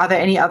 And are there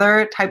any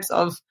other types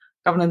of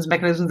governance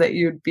mechanisms that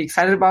you'd be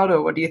excited about,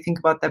 or what do you think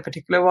about that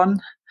particular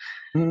one?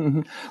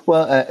 Mm-hmm.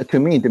 Well, to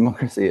me,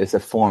 democracy is a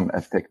form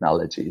of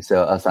technology.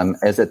 So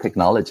as a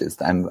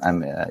technologist,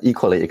 I'm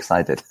equally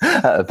excited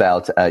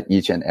about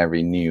each and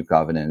every new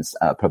governance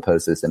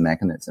proposals and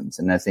mechanisms.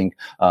 And I think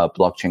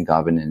blockchain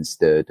governance,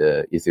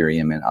 the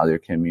Ethereum and other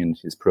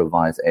communities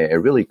provides a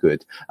really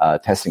good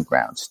testing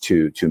ground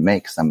to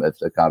make some of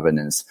the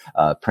governance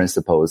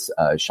principles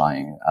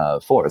shine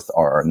forth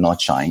or not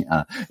shine.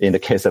 In the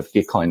case of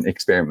Gitcoin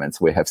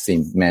experiments, we have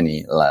seen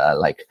many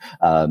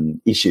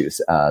issues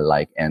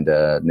and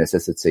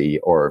necessity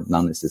or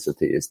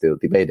non-necessity is still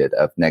debated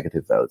of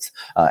negative votes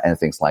and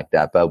things like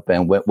that. But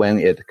when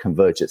it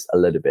converges a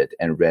little bit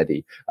and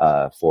ready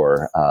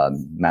for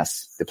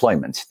mass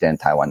deployment, then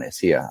Taiwan is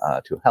here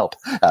to help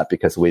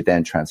because we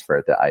then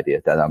transfer the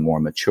ideas that are more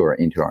mature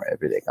into our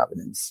everyday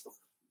governance.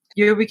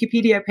 Your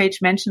Wikipedia page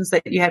mentions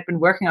that you had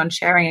been working on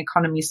sharing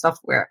economy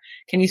software.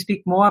 Can you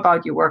speak more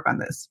about your work on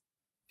this?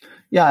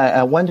 Yeah,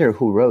 I wonder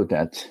who wrote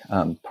that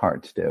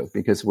part, though,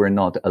 because we're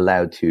not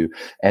allowed to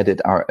edit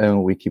our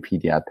own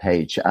Wikipedia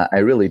page. I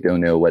really don't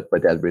know what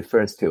that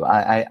refers to.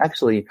 I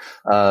actually,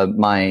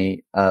 my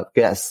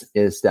guess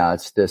is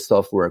that the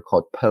software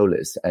called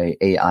Polis, a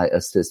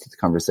AI-assisted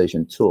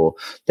conversation tool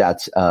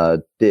that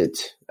did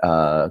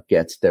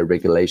get the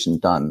regulation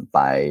done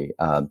by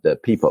the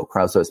people,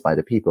 crowdsourced by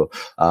the people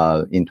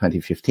in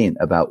 2015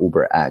 about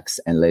UberX,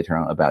 and later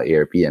on about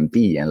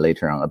Airbnb, and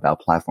later on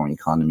about platform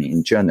economy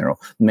in general,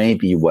 may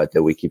be what the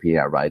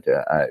Wikipedia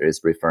writer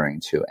is referring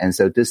to. And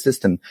so this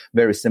system,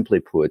 very simply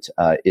put,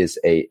 is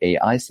a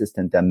AI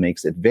system that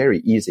makes it very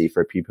easy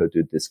for people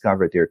to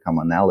discover their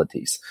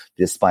commonalities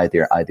despite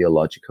their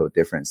ideological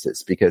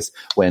differences. Because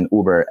when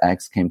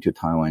UberX came to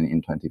Taiwan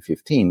in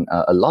 2015,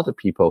 a lot of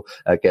people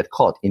get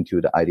caught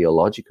into the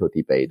ideological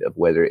debate of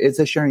whether it's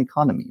a sharing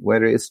economy,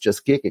 whether it's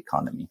just gig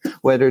economy,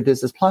 whether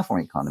this is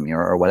platform economy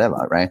or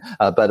whatever, right?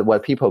 But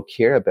what people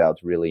care about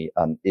really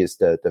is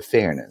the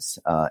fairness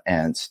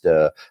and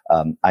the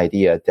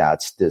idea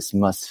that this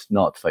must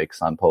not, for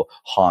example,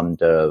 harm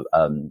the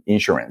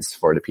insurance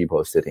for the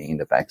people sitting in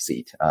the back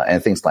seat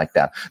and things like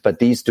that. But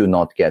these do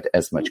not get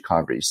as much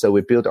coverage. So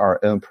we built our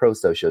own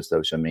pro-social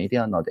social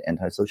media, not the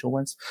anti-social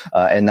ones.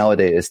 And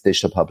nowadays it's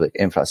digital public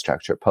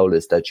infrastructure,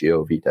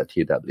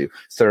 polis.gov.tw,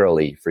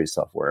 thoroughly free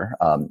software,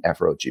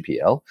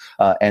 FROGPL.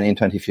 And in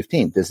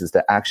 2015, this is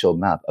the actual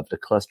map of the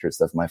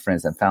clusters of my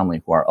friends and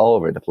family who are all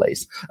over the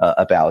place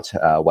about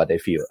what they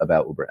feel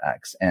about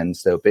UberX. And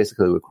so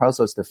basically we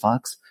crowdsource the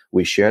facts,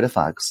 we share the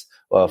facts.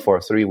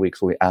 For 3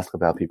 weeks, we ask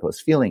about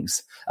people's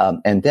feelings.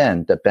 And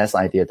then the best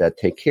idea that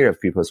take care of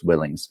people's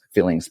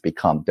feelings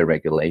become the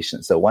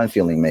regulation. So one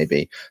feeling may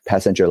be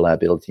passenger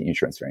liability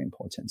insurance, very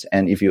important.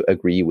 And if you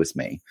agree with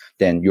me,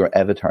 then your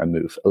avatar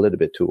moves a little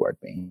bit toward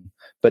me.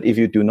 But if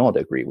you do not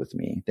agree with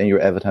me, then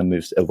your avatar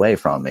moves away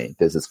from me.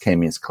 This is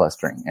K-means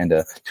clustering. And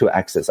the two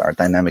axes are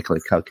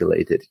dynamically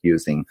calculated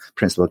using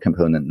principal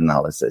component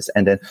analysis.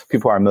 And then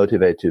people are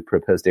motivated to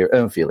propose their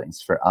own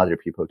feelings for other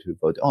people to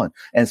vote on.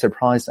 And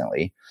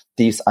surprisingly,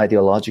 these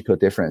ideological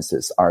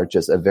differences are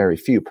just a very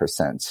few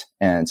percent.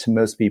 And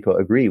most people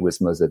agree with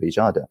most of each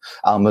other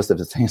on most of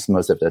the things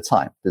most of the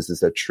time. This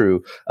is a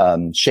true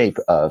shape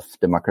of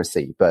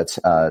democracy. But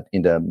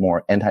in the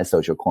more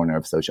antisocial corner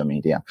of social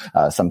media,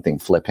 something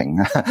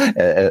flipping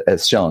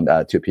is shown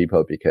to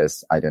people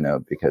because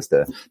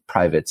the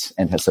private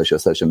antisocial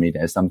social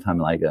media is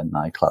sometimes like a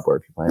nightclub where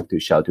people have to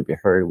shout to be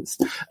heard with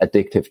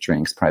addictive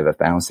drinks, private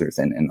bouncers,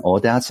 and all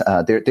that.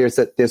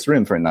 There's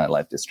room for a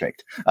nightlife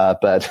district.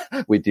 But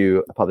we do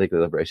to a public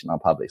deliberation on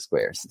public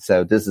squares.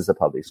 So this is a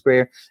public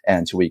square,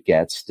 and we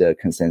get the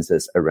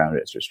consensus around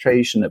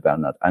registration, about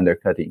not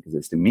undercutting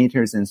existing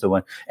meters and so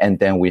on. And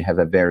then we have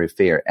a very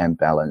fair and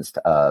balanced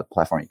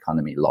platform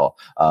economy law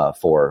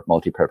for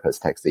multi-purpose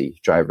taxi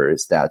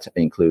drivers that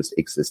includes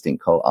existing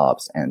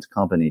co-ops and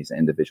companies and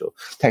individual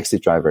taxi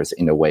drivers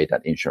in a way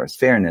that ensures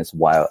fairness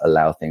while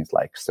allow things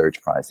like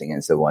surge pricing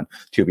and so on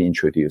to be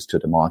introduced to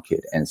the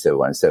market and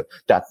so on. So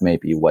that may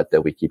be what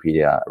the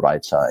Wikipedia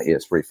writer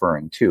is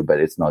referring to, but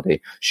it's not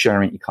a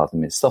sharing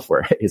economy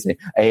software. It's an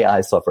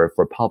AI software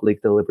for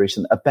public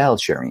deliberation about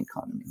sharing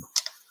economy.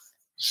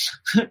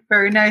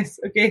 Very nice.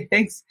 Okay,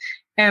 thanks.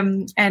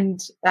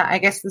 I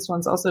guess this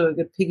one's also a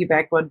good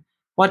piggyback on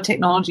what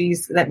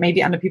technologies that may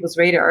be under people's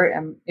radar,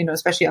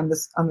 especially on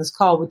this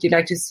call, would you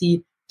like to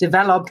see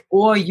developed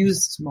or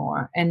used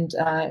more? And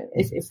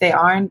if they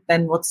aren't,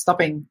 then what's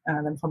stopping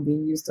them from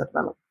being used or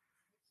developed?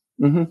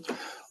 Mm-hmm.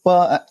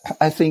 Well,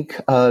 I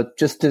think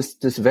just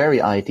this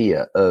very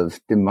idea of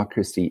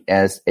democracy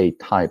as a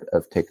type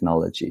of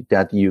technology,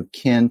 that you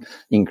can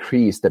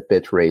increase the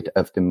bit rate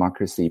of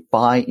democracy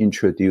by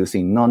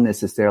introducing not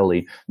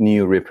necessarily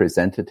new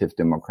representative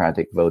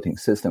democratic voting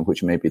system,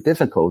 which may be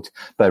difficult,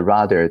 but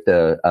rather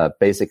the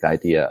basic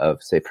idea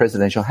of, say,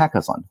 presidential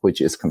hackathon, which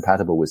is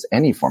compatible with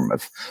any form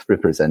of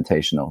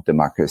representational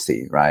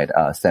democracy, right?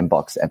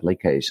 Sandbox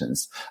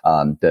applications,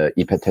 the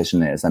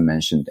e-petition, as I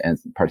mentioned, and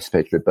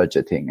participatory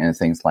budgeting and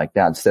things like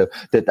that. So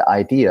that the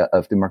idea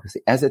of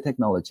democracy as a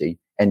technology,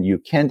 and you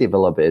can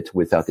develop it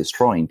without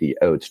destroying the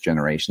old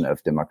generation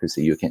of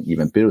democracy. You can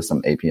even build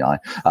some API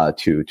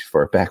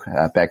for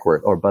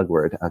backward or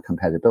backward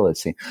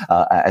compatibility.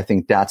 I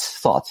think that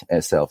thought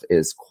itself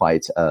is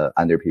quite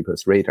under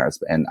people's radars,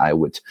 and I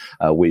would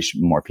wish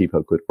more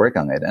people could work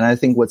on it. And I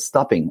think what's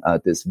stopping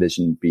this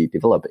vision be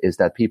developed is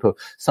that people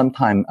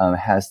sometimes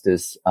has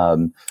this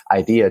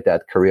idea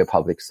that career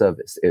public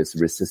service is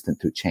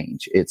resistant to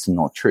change. It's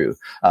not true.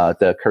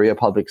 The career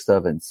public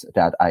servants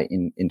that I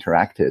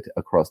interacted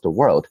across the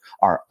world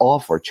are all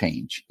for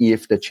change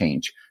if the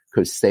change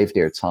could save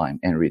their time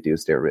and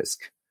reduce their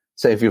risk.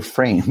 So if you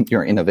frame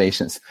your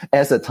innovations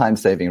as a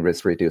time-saving,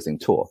 risk-reducing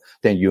tool,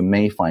 then you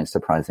may find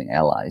surprising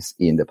allies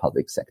in the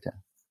public sector.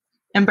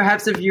 And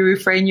perhaps if you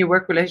reframe your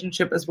work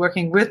relationship as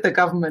working with the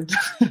government.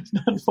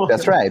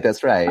 That's right.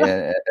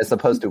 As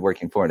opposed to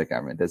working for the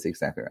government. That's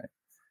exactly right.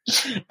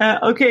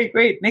 Okay,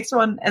 great. Next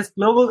one. As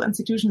global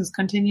institutions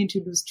continue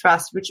to lose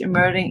trust, which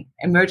emerging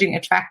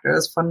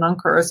attractors for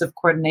non-coercive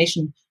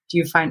coordination do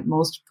you find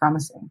most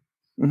promising?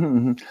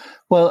 Mm-hmm.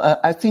 Well,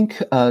 I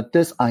think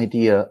this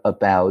idea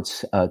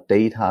about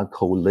data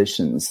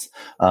coalitions,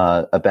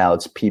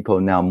 about people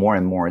now more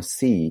and more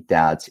see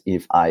that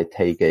if I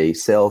take a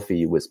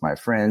selfie with my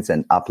friends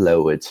and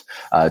upload it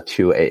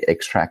to a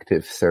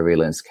extractive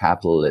surveillance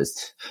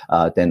capitalist,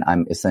 then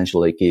I'm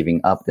essentially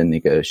giving up the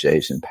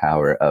negotiation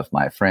power of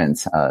my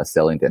friends,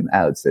 selling them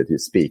out, so to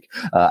speak.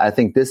 I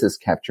think this is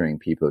capturing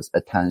people's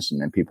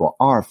attention, and people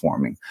are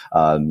forming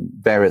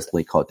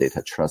variously called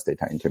data trust,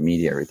 data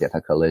intermediary, data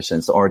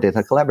coalitions, or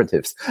data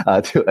collaboratives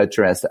to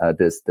address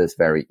this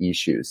very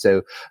issue.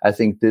 So I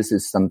think this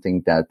is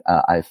something that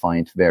I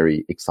find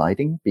very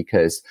exciting,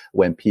 because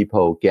when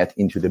people get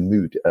into the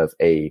mood of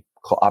a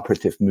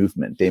cooperative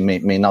movement, they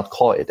may not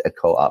call it a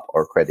co-op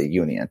or credit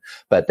union,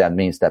 but that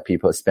means that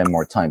people spend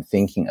more time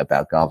thinking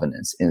about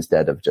governance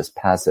instead of just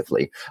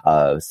passively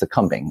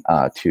succumbing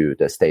to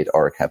the state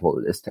or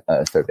capitalist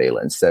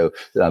surveillance. So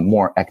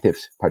more active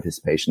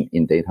participation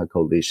in data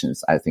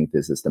coalitions, I think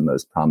this is the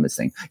most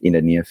promising in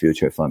the near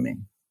future for me.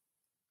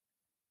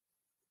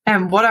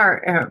 And what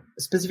are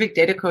specific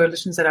data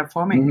coalitions that are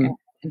forming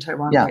in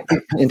Taiwan? Yeah,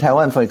 in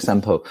Taiwan, for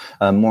example,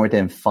 more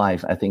than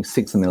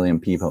 6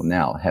 million people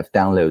now have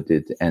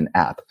downloaded an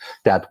app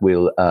that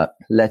will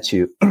let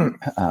you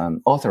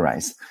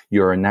authorize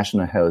your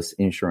national health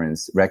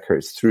insurance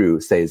records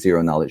through, say,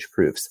 zero knowledge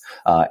proofs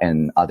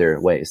and other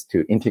ways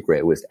to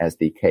integrate with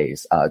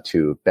SDKs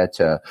to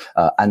better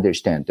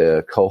understand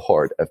the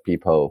cohort of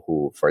people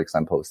who, for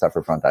example,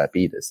 suffer from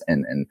diabetes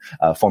and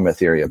form a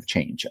theory of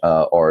change,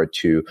 or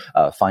to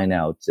find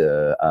out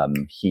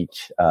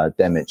heat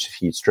damage,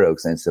 heat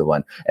strokes, and so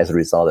on as a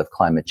result of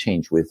climate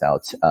change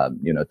without,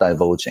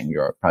 divulging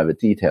your private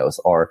details.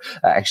 Or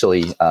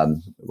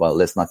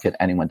let's not kid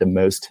anyone. The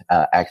most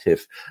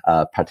active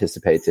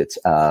participated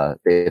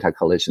data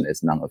coalition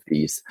is none of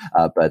these,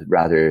 but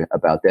rather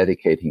about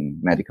dedicating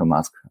medical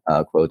mask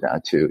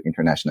quota to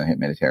international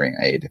humanitarian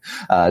aid.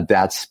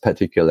 That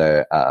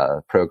particular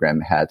program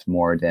had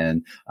more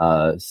than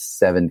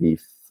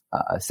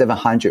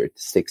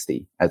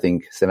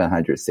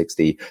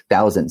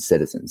 760,000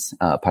 citizens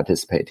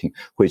participating,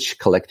 which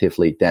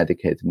collectively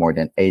dedicate more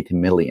than 8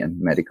 million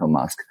medical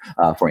masks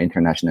for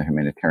international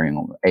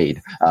humanitarian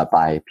aid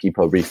by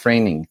people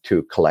refraining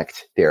to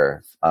collect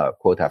their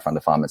quota from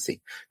the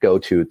pharmacy, go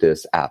to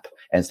this app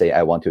and say,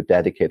 I want to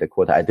dedicate a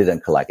quota I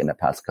didn't collect in the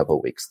past couple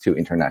of weeks to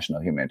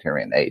international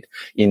humanitarian aid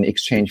in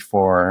exchange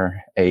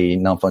for a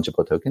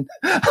non-fungible token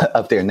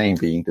of their name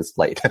being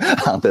displayed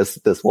on this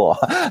wall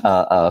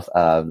of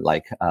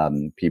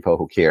people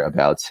who care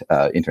about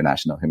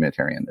international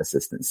humanitarian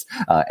assistance.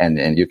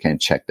 And you can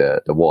check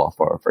the wall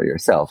for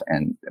yourself.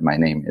 And my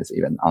name is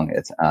even on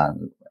it.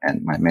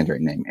 And my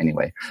Mandarin name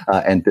anyway.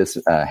 And this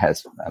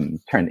has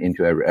turned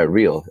into a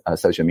real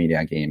social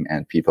media game,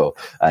 and people,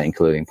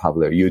 including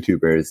popular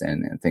YouTubers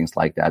and things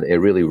like that, it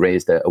really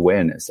raised the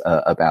awareness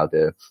about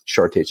the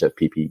shortage of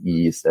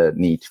PPEs, the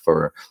need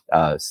for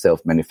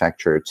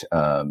self-manufactured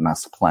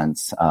mask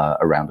plants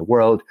around the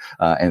world,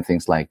 and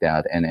things like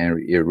that. And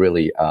it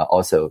really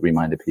also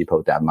reminded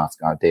people that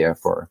masks are there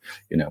for,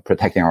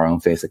 protecting our own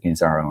face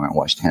against our own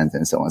unwashed hands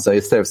and so on. So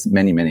it serves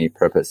many, many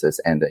purposes,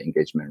 and the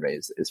engagement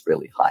rate is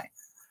really high.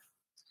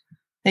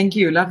 Thank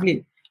you.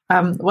 Lovely.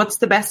 What's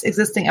the best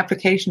existing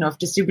application of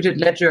distributed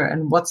ledger,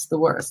 and what's the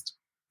worst?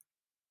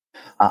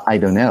 I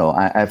don't know.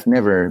 I've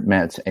never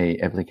met a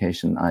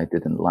application I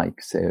didn't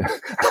like, so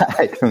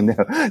I don't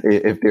know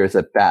if there's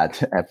a bad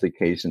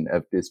application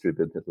of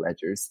distributed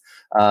ledgers.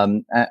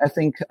 I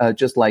think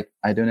just like,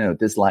 I don't know,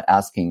 this like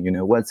asking,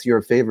 what's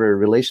your favorite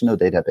relational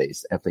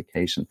database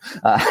application?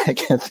 I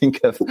can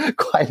think of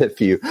quite a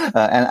few,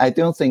 and I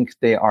don't think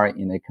they are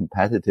in a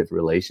competitive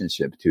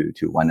relationship to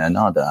one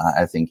another.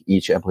 I think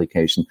each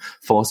application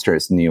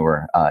fosters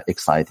newer,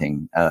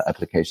 exciting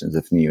applications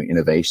of new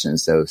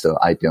innovations. So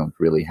I don't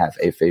really have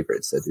a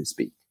favorite, so to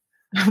speak.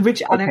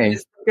 Which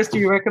anarchist do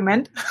you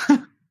recommend?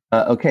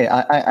 Okay,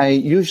 I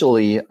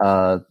usually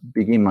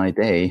begin my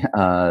day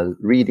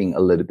reading a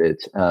little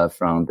bit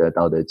from the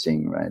Tao Te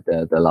Ching, right,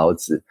 the Lao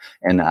Tzu.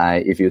 And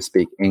if you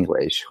speak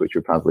English, which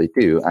you probably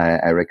do,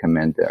 I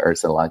recommend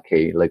Ursula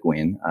K. Le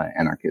Guin,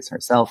 anarchist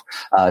herself,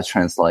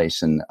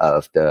 translation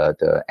of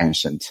the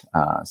ancient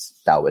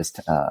Taoist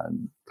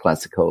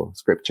classical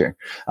scripture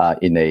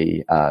in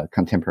a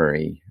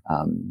contemporary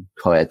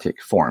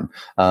poetic form.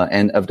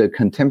 And of the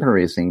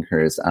contemporary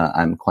thinkers,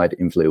 I'm quite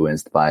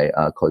influenced by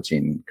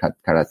Kojin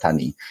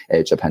Karatani,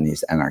 a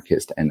Japanese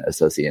anarchist and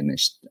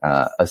associationist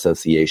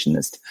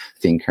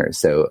thinker.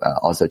 So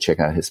also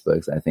check out his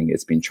books. I think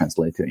it's been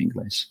translated to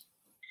English.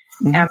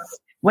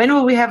 When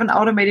will we have an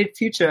automated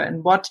future,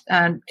 and what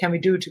can we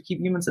do to keep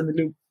humans in the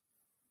loop?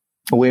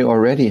 We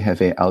already have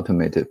an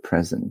automated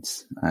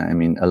presence. I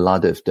mean, a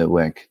lot of the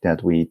work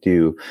that we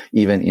do,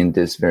 even in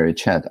this very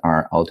chat,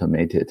 are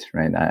automated,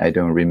 right? I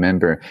don't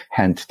remember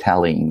hand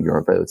tallying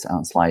your votes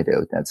on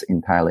Slido. That's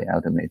entirely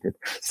automated.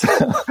 So,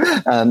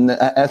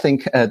 I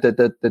think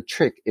the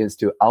trick is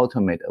to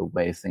automate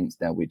away things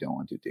that we don't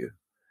want to do.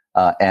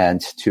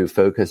 And to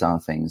focus on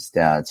things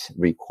that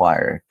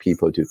require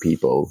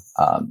people-to-people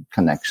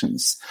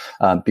connections,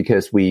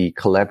 because we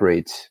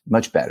collaborate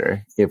much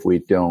better if we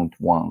don't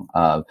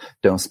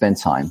spend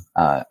time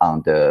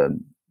on the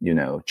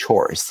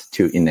chores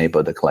to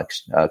enable the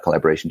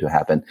collaboration to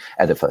happen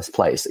at the first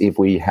place. If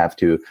we have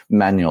to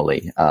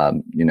manually,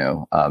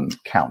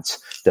 count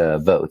the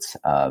votes,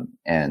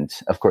 and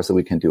of course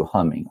we can do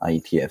humming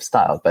IETF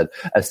style, but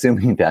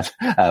assuming that,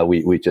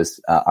 we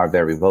just, are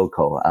very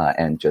vocal,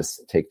 and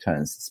just take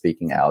turns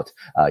speaking out,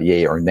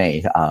 yay or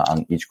nay,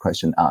 on each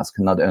question asked.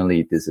 Not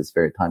only this is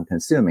very time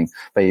consuming,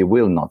 but it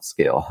will not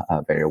scale,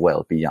 very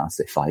well beyond,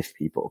 say, 5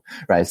 people,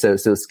 right? So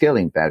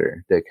scaling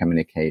better the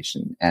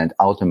communication and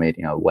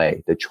automating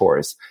away the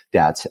chores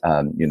that,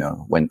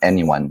 when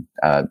anyone,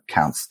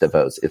 counts the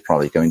votes, it's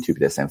probably going to be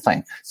the same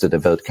thing. So the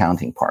vote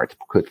counting part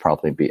could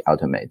probably be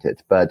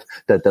automated, but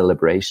the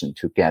deliberation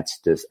to get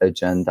this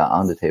agenda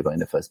on the table in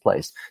the first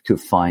place, to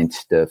find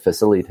the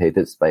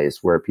facilitated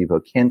space where people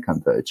can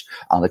converge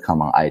on the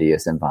common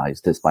ideas and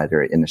values despite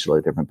their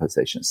initially different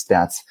positions.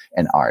 That's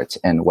an art.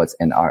 And what's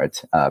an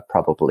art,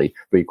 probably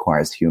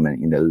requires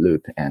human in the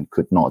loop and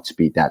could not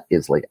be that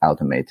easily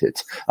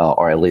automated,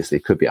 or at least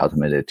it could be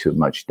automated to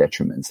much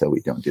detriment. So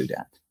we don't do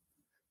that.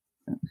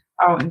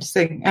 Oh,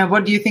 interesting. And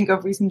what do you think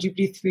of recent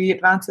GPT-3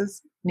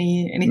 advances?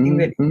 Anything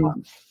that you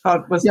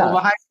thought was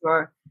overhyped,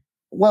 or?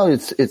 Well,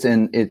 it's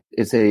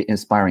a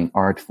inspiring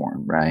art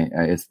form, right?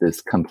 It's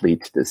this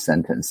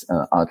sentence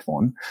art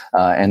form.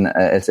 And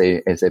as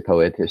a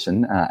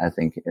poetician, I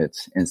think it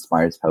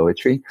inspires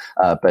poetry.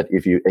 But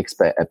if you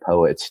expect a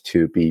poet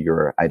to be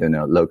your, I don't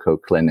know, local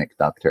clinic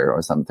doctor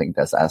or something,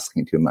 that's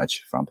asking too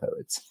much from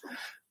poets.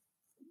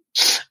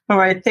 All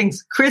right,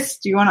 thanks. Chris,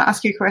 do you want to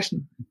ask your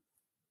question?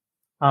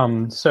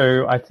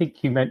 So I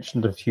think you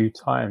mentioned a few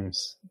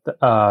times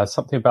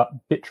something about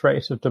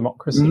bitrate of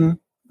democracy.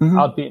 Mm-hmm. Mm-hmm.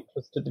 I'd be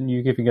interested in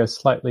you giving a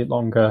slightly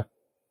longer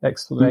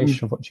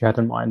explanation of what you had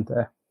in mind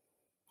there.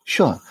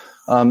 Sure.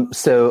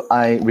 So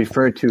I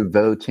refer to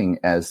voting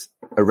as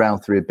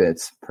around 3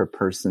 bits per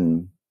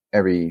person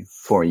every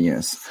 4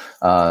 years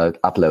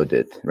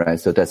uploaded, right?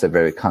 So that's a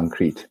very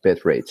concrete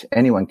bit rate.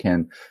 Anyone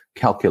can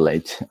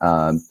calculate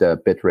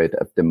the bit rate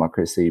of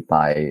democracy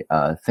by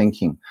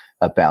thinking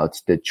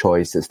about the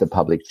choices, the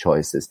public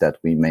choices that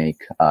we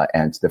make,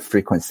 and the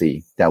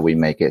frequency that we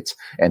make it.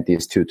 And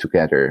these two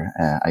together,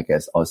 I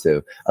guess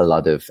also a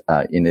lot of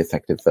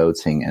ineffective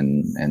voting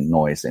and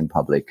noise in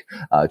public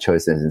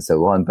choices and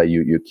so on. But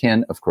you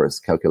can, of course,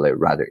 calculate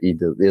rather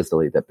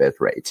easily the bit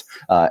rate.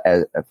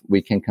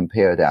 We can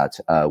compare that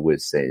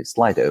with, say,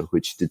 Slido,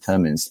 which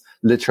determines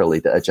literally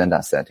the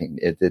agenda setting.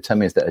 It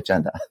determines the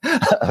agenda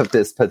of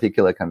this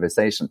particular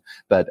conversation.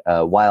 But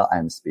while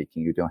I'm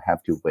speaking, you don't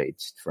have to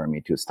wait for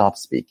me to stop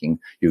speaking.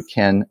 You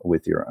can,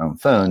 with your own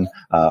phone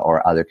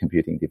or other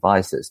computing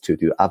devices, to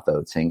do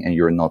upvoting, and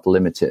you're not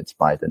limited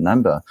by the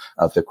number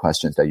of the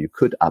questions that you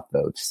could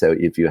upvote. So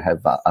if you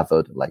have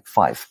upvoted like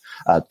 5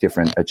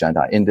 different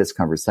agenda in this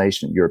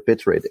conversation, your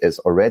bitrate is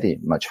already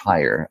much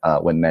higher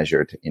when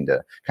measured in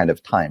the kind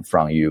of time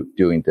from you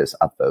doing this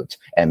upvote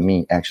and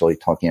me actually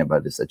talking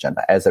about this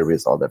agenda as a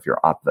result of your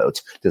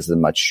upvote. This is a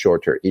much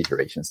shorter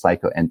iteration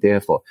cycle and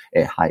therefore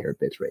a higher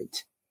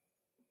bitrate.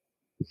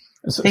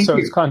 So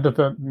it's kind of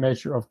a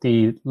measure of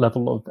the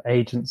level of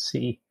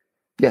agency.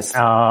 Yes.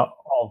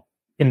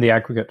 In the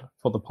aggregate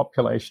for the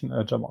population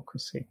of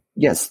democracy.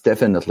 Yes,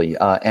 definitely.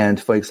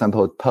 And for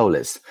example,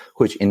 polls,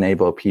 which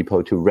enable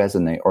people to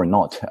resonate or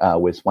not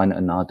with one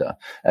another,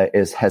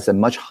 has a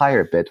much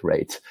higher bit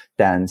rate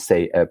than,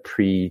 say, a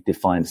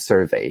predefined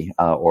survey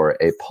or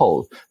a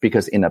poll.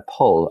 Because in a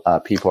poll,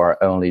 people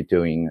are only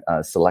doing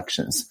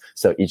selections.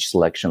 So each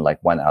selection,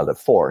 like 1 out of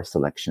 4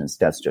 selections,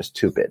 that's just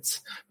 2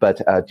 bits.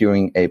 But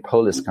during a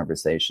polls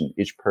conversation,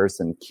 each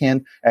person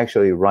can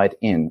actually write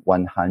in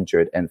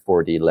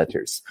 140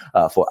 letters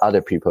for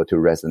other people to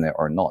resonate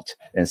or not.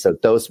 And so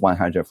those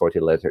 140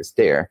 letters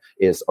there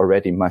is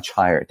already much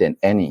higher than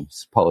any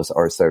polls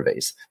or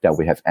surveys that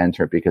we have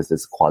entered because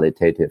it's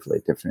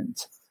qualitatively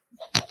different.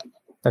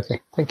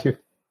 Okay, thank you.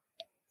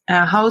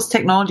 How is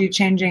technology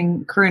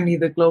changing currently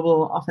the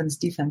global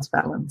offense-defense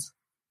balance?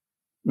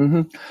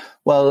 Mm-hmm.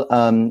 Well,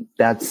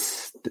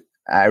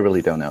 I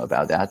really don't know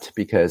about that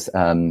because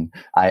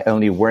I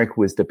only work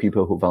with the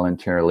people who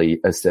voluntarily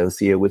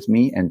associate with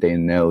me, and they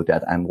know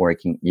that I'm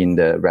working in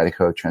the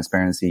radical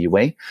transparency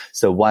way.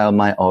 So while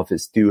my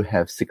office do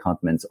have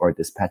secondments or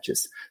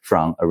dispatches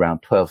from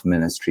around 12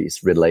 ministries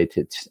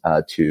related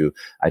to,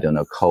 I don't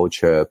know,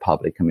 culture,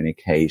 public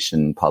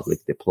communication,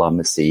 public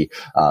diplomacy,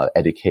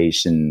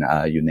 education,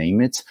 you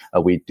name it,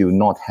 we do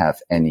not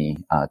have any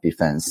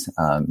defense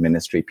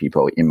ministry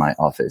people in my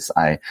office.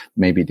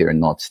 Maybe they're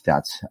not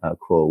that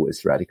cool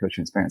with radical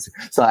transparency.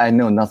 So I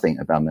know nothing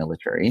about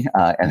military,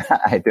 and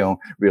I don't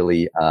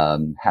really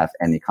have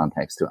any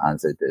context to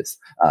answer this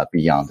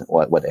beyond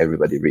what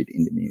everybody read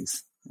in the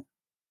news.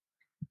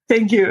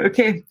 Thank you.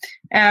 Okay.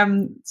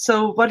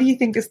 So what do you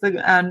think is the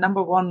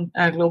number one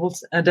global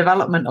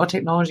development or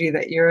technology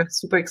that you're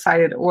super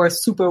excited or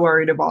super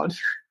worried about?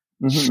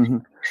 Mm-hmm, mm-hmm.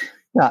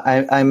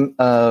 Yeah,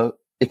 I'm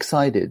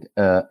excited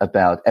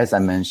about, as I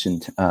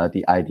mentioned,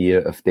 the idea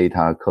of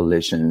data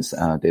coalitions,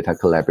 data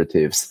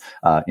collaboratives,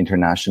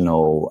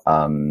 international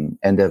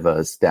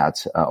endeavors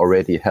that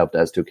already helped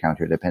us to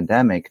counter the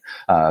pandemic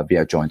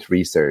via joint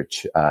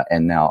research,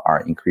 and now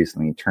are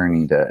increasingly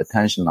turning the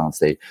attention on,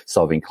 say,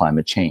 solving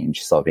climate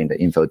change, solving the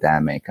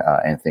infodemic,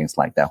 and things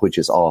like that, which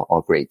is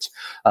all great.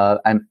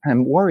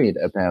 I'm worried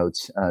about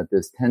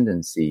this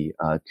tendency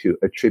to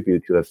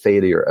attribute to a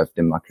failure of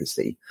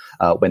democracy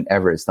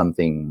whenever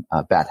something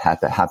bad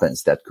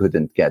happens that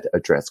couldn't get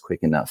addressed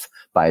quick enough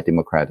by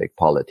democratic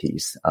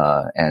polities.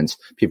 And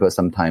people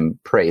sometimes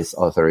praise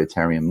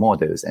authoritarian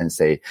models and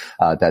say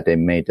that they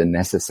made the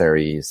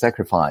necessary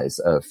sacrifice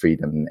of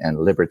freedom and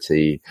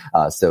liberty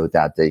so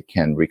that they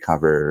can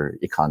recover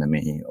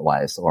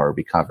economy-wise or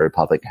recover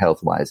public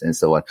health-wise and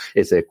so on.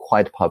 It's a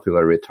quite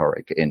popular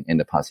rhetoric in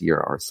the past year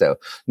or so.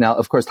 Now,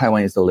 of course,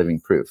 Taiwan is the living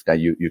proof that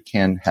you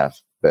can have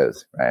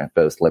both, right?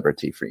 Both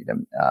liberty,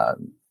 freedom,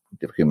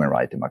 human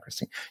right,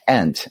 democracy,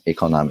 and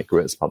economic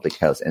growth, public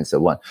health, and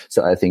so on.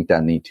 So I think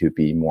that need to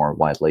be more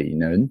widely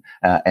known.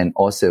 And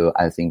also,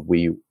 I think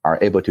we are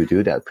able to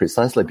do that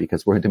precisely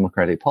because we're a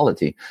democratic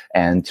polity,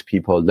 and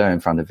people learn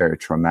from the very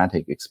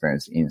traumatic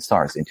experience in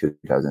SARS in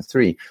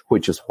 2003,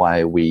 which is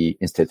why we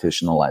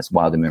institutionalized,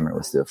 while the memory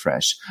was still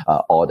fresh,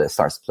 all the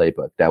SARS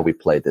playbook that we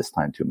played this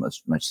time to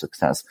much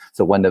success.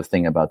 So one of the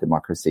things about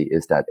democracy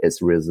is that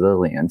it's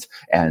resilient,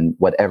 and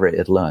whatever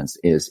it learns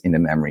is in the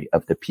memory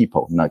of the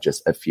people, not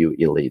just a few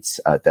elites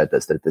that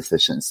does the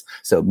decisions.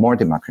 So more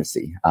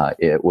democracy,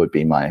 it would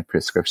be my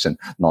prescription,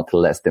 not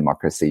less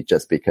democracy,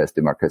 just because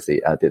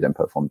democracy didn't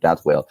perform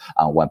that well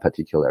on one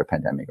particular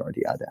pandemic or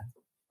the other.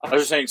 I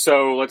was just saying,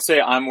 so let's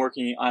say I'm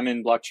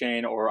in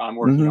blockchain, or I'm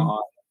working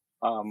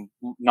on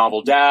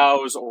novel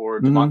DAOs or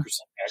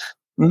democracy,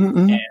 and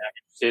I'm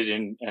interested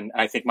in, and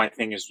I think my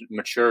thing is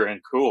mature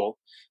and cool.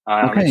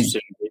 I'm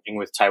interested in engaging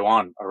with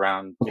Taiwan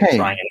around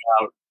trying it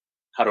out.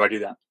 How do I do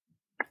that?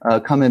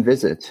 come and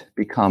visit,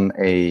 become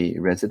a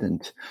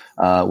resident.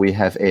 We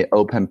have a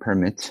open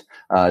permit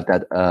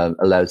that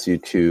allows you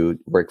to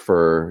work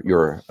for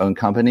your own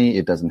company.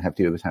 It doesn't have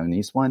to be a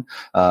Taiwanese one,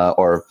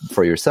 or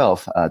for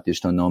yourself.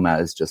 Digital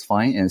nomad is just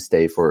fine, and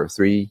stay for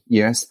 3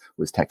 years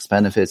with tax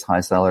benefits,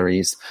 high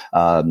salaries.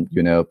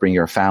 Bring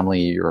your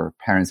family, your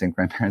parents and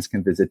grandparents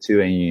can visit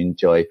too, and you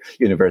enjoy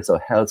universal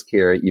health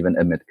care even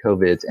amid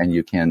COVID, and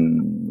you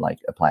can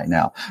apply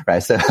now,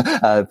 right? So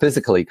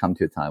physically come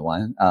to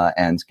Taiwan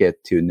and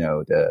get to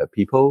know the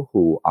people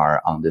who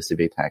are on the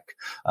civic tech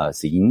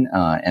scene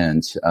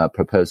and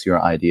propose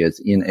your ideas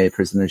in a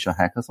presidential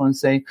hackathon,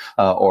 say,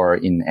 or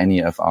in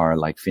any of our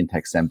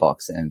fintech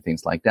sandbox and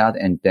things like that.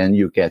 And then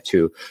you get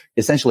to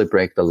essentially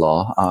break the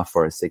law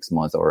for 6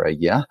 months or a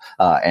year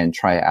and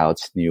try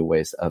out new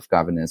ways of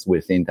governance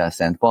within that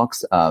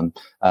sandbox.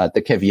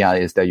 The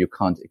caveat is that you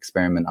can't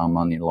experiment on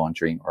money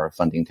laundering or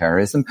funding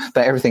terrorism,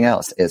 but everything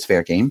else is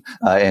fair game.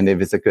 And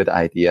if it's a good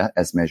idea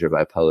as measured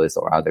by police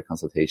or other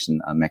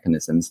consultation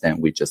mechanisms,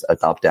 then we just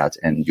adopt that.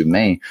 And you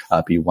may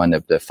be one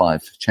of the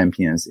 5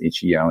 champions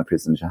each year on a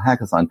presidential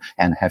hackathon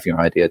and have your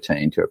idea turn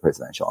into a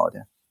presidential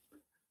idea.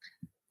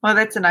 Well,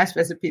 that's a nice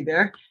recipe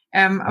there.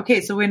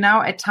 Okay, so we're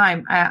now at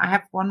time. I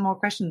have one more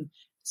question.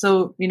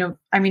 So,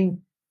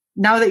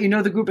 now that you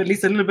know the group at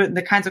least a little bit and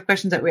the kinds of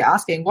questions that we're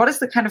asking, what is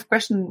the kind of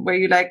question where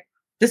you're like,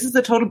 this is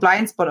the total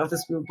blind spot of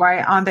this group?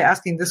 Why aren't they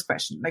asking this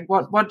question?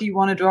 What do you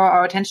want to draw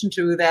our attention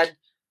to that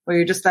where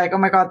you're just like, oh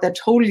my God, they're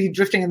totally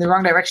drifting in the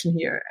wrong direction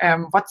here?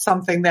 What's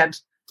something that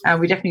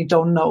we definitely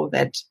don't know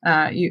that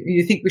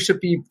you think we should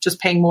be just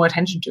paying more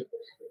attention to?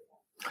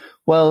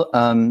 Well,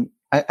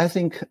 I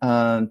think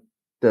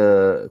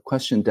the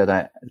question that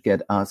I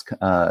get asked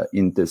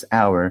in this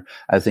hour,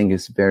 I think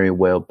is very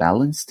well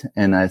balanced.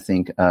 And I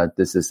think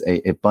this is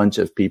a bunch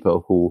of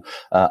people who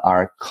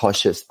are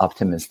cautious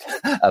optimists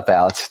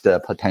about the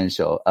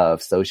potential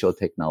of social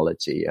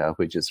technology,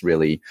 which is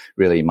really,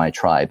 really my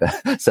tribe.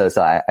 So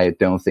I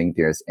don't think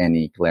there's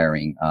any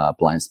glaring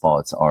blind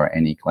spots or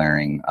any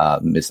glaring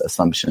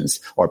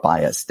misassumptions or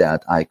bias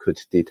that I could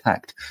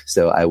detect.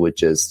 So I would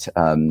just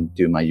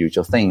do my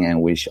usual thing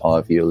and wish all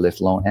of you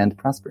live long and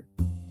prosper.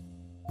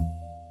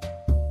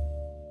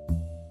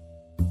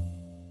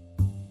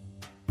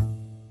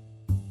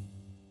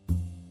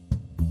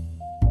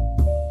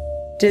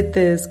 Did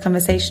this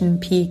conversation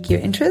pique your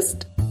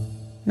interest?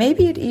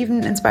 Maybe it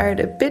even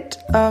inspired a bit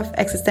of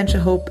existential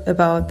hope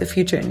about the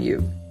future in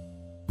you.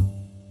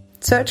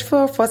 Search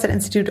for Foresight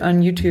Institute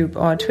on YouTube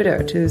or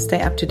Twitter to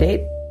stay up to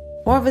date,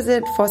 or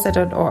visit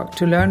foresight.org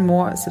to learn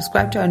more,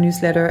 subscribe to our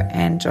newsletter,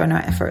 and join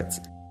our efforts.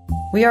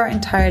 We are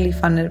entirely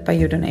funded by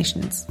your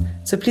donations,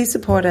 so please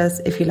support us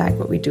if you like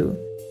what we do.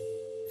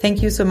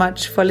 Thank you so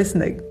much for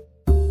listening.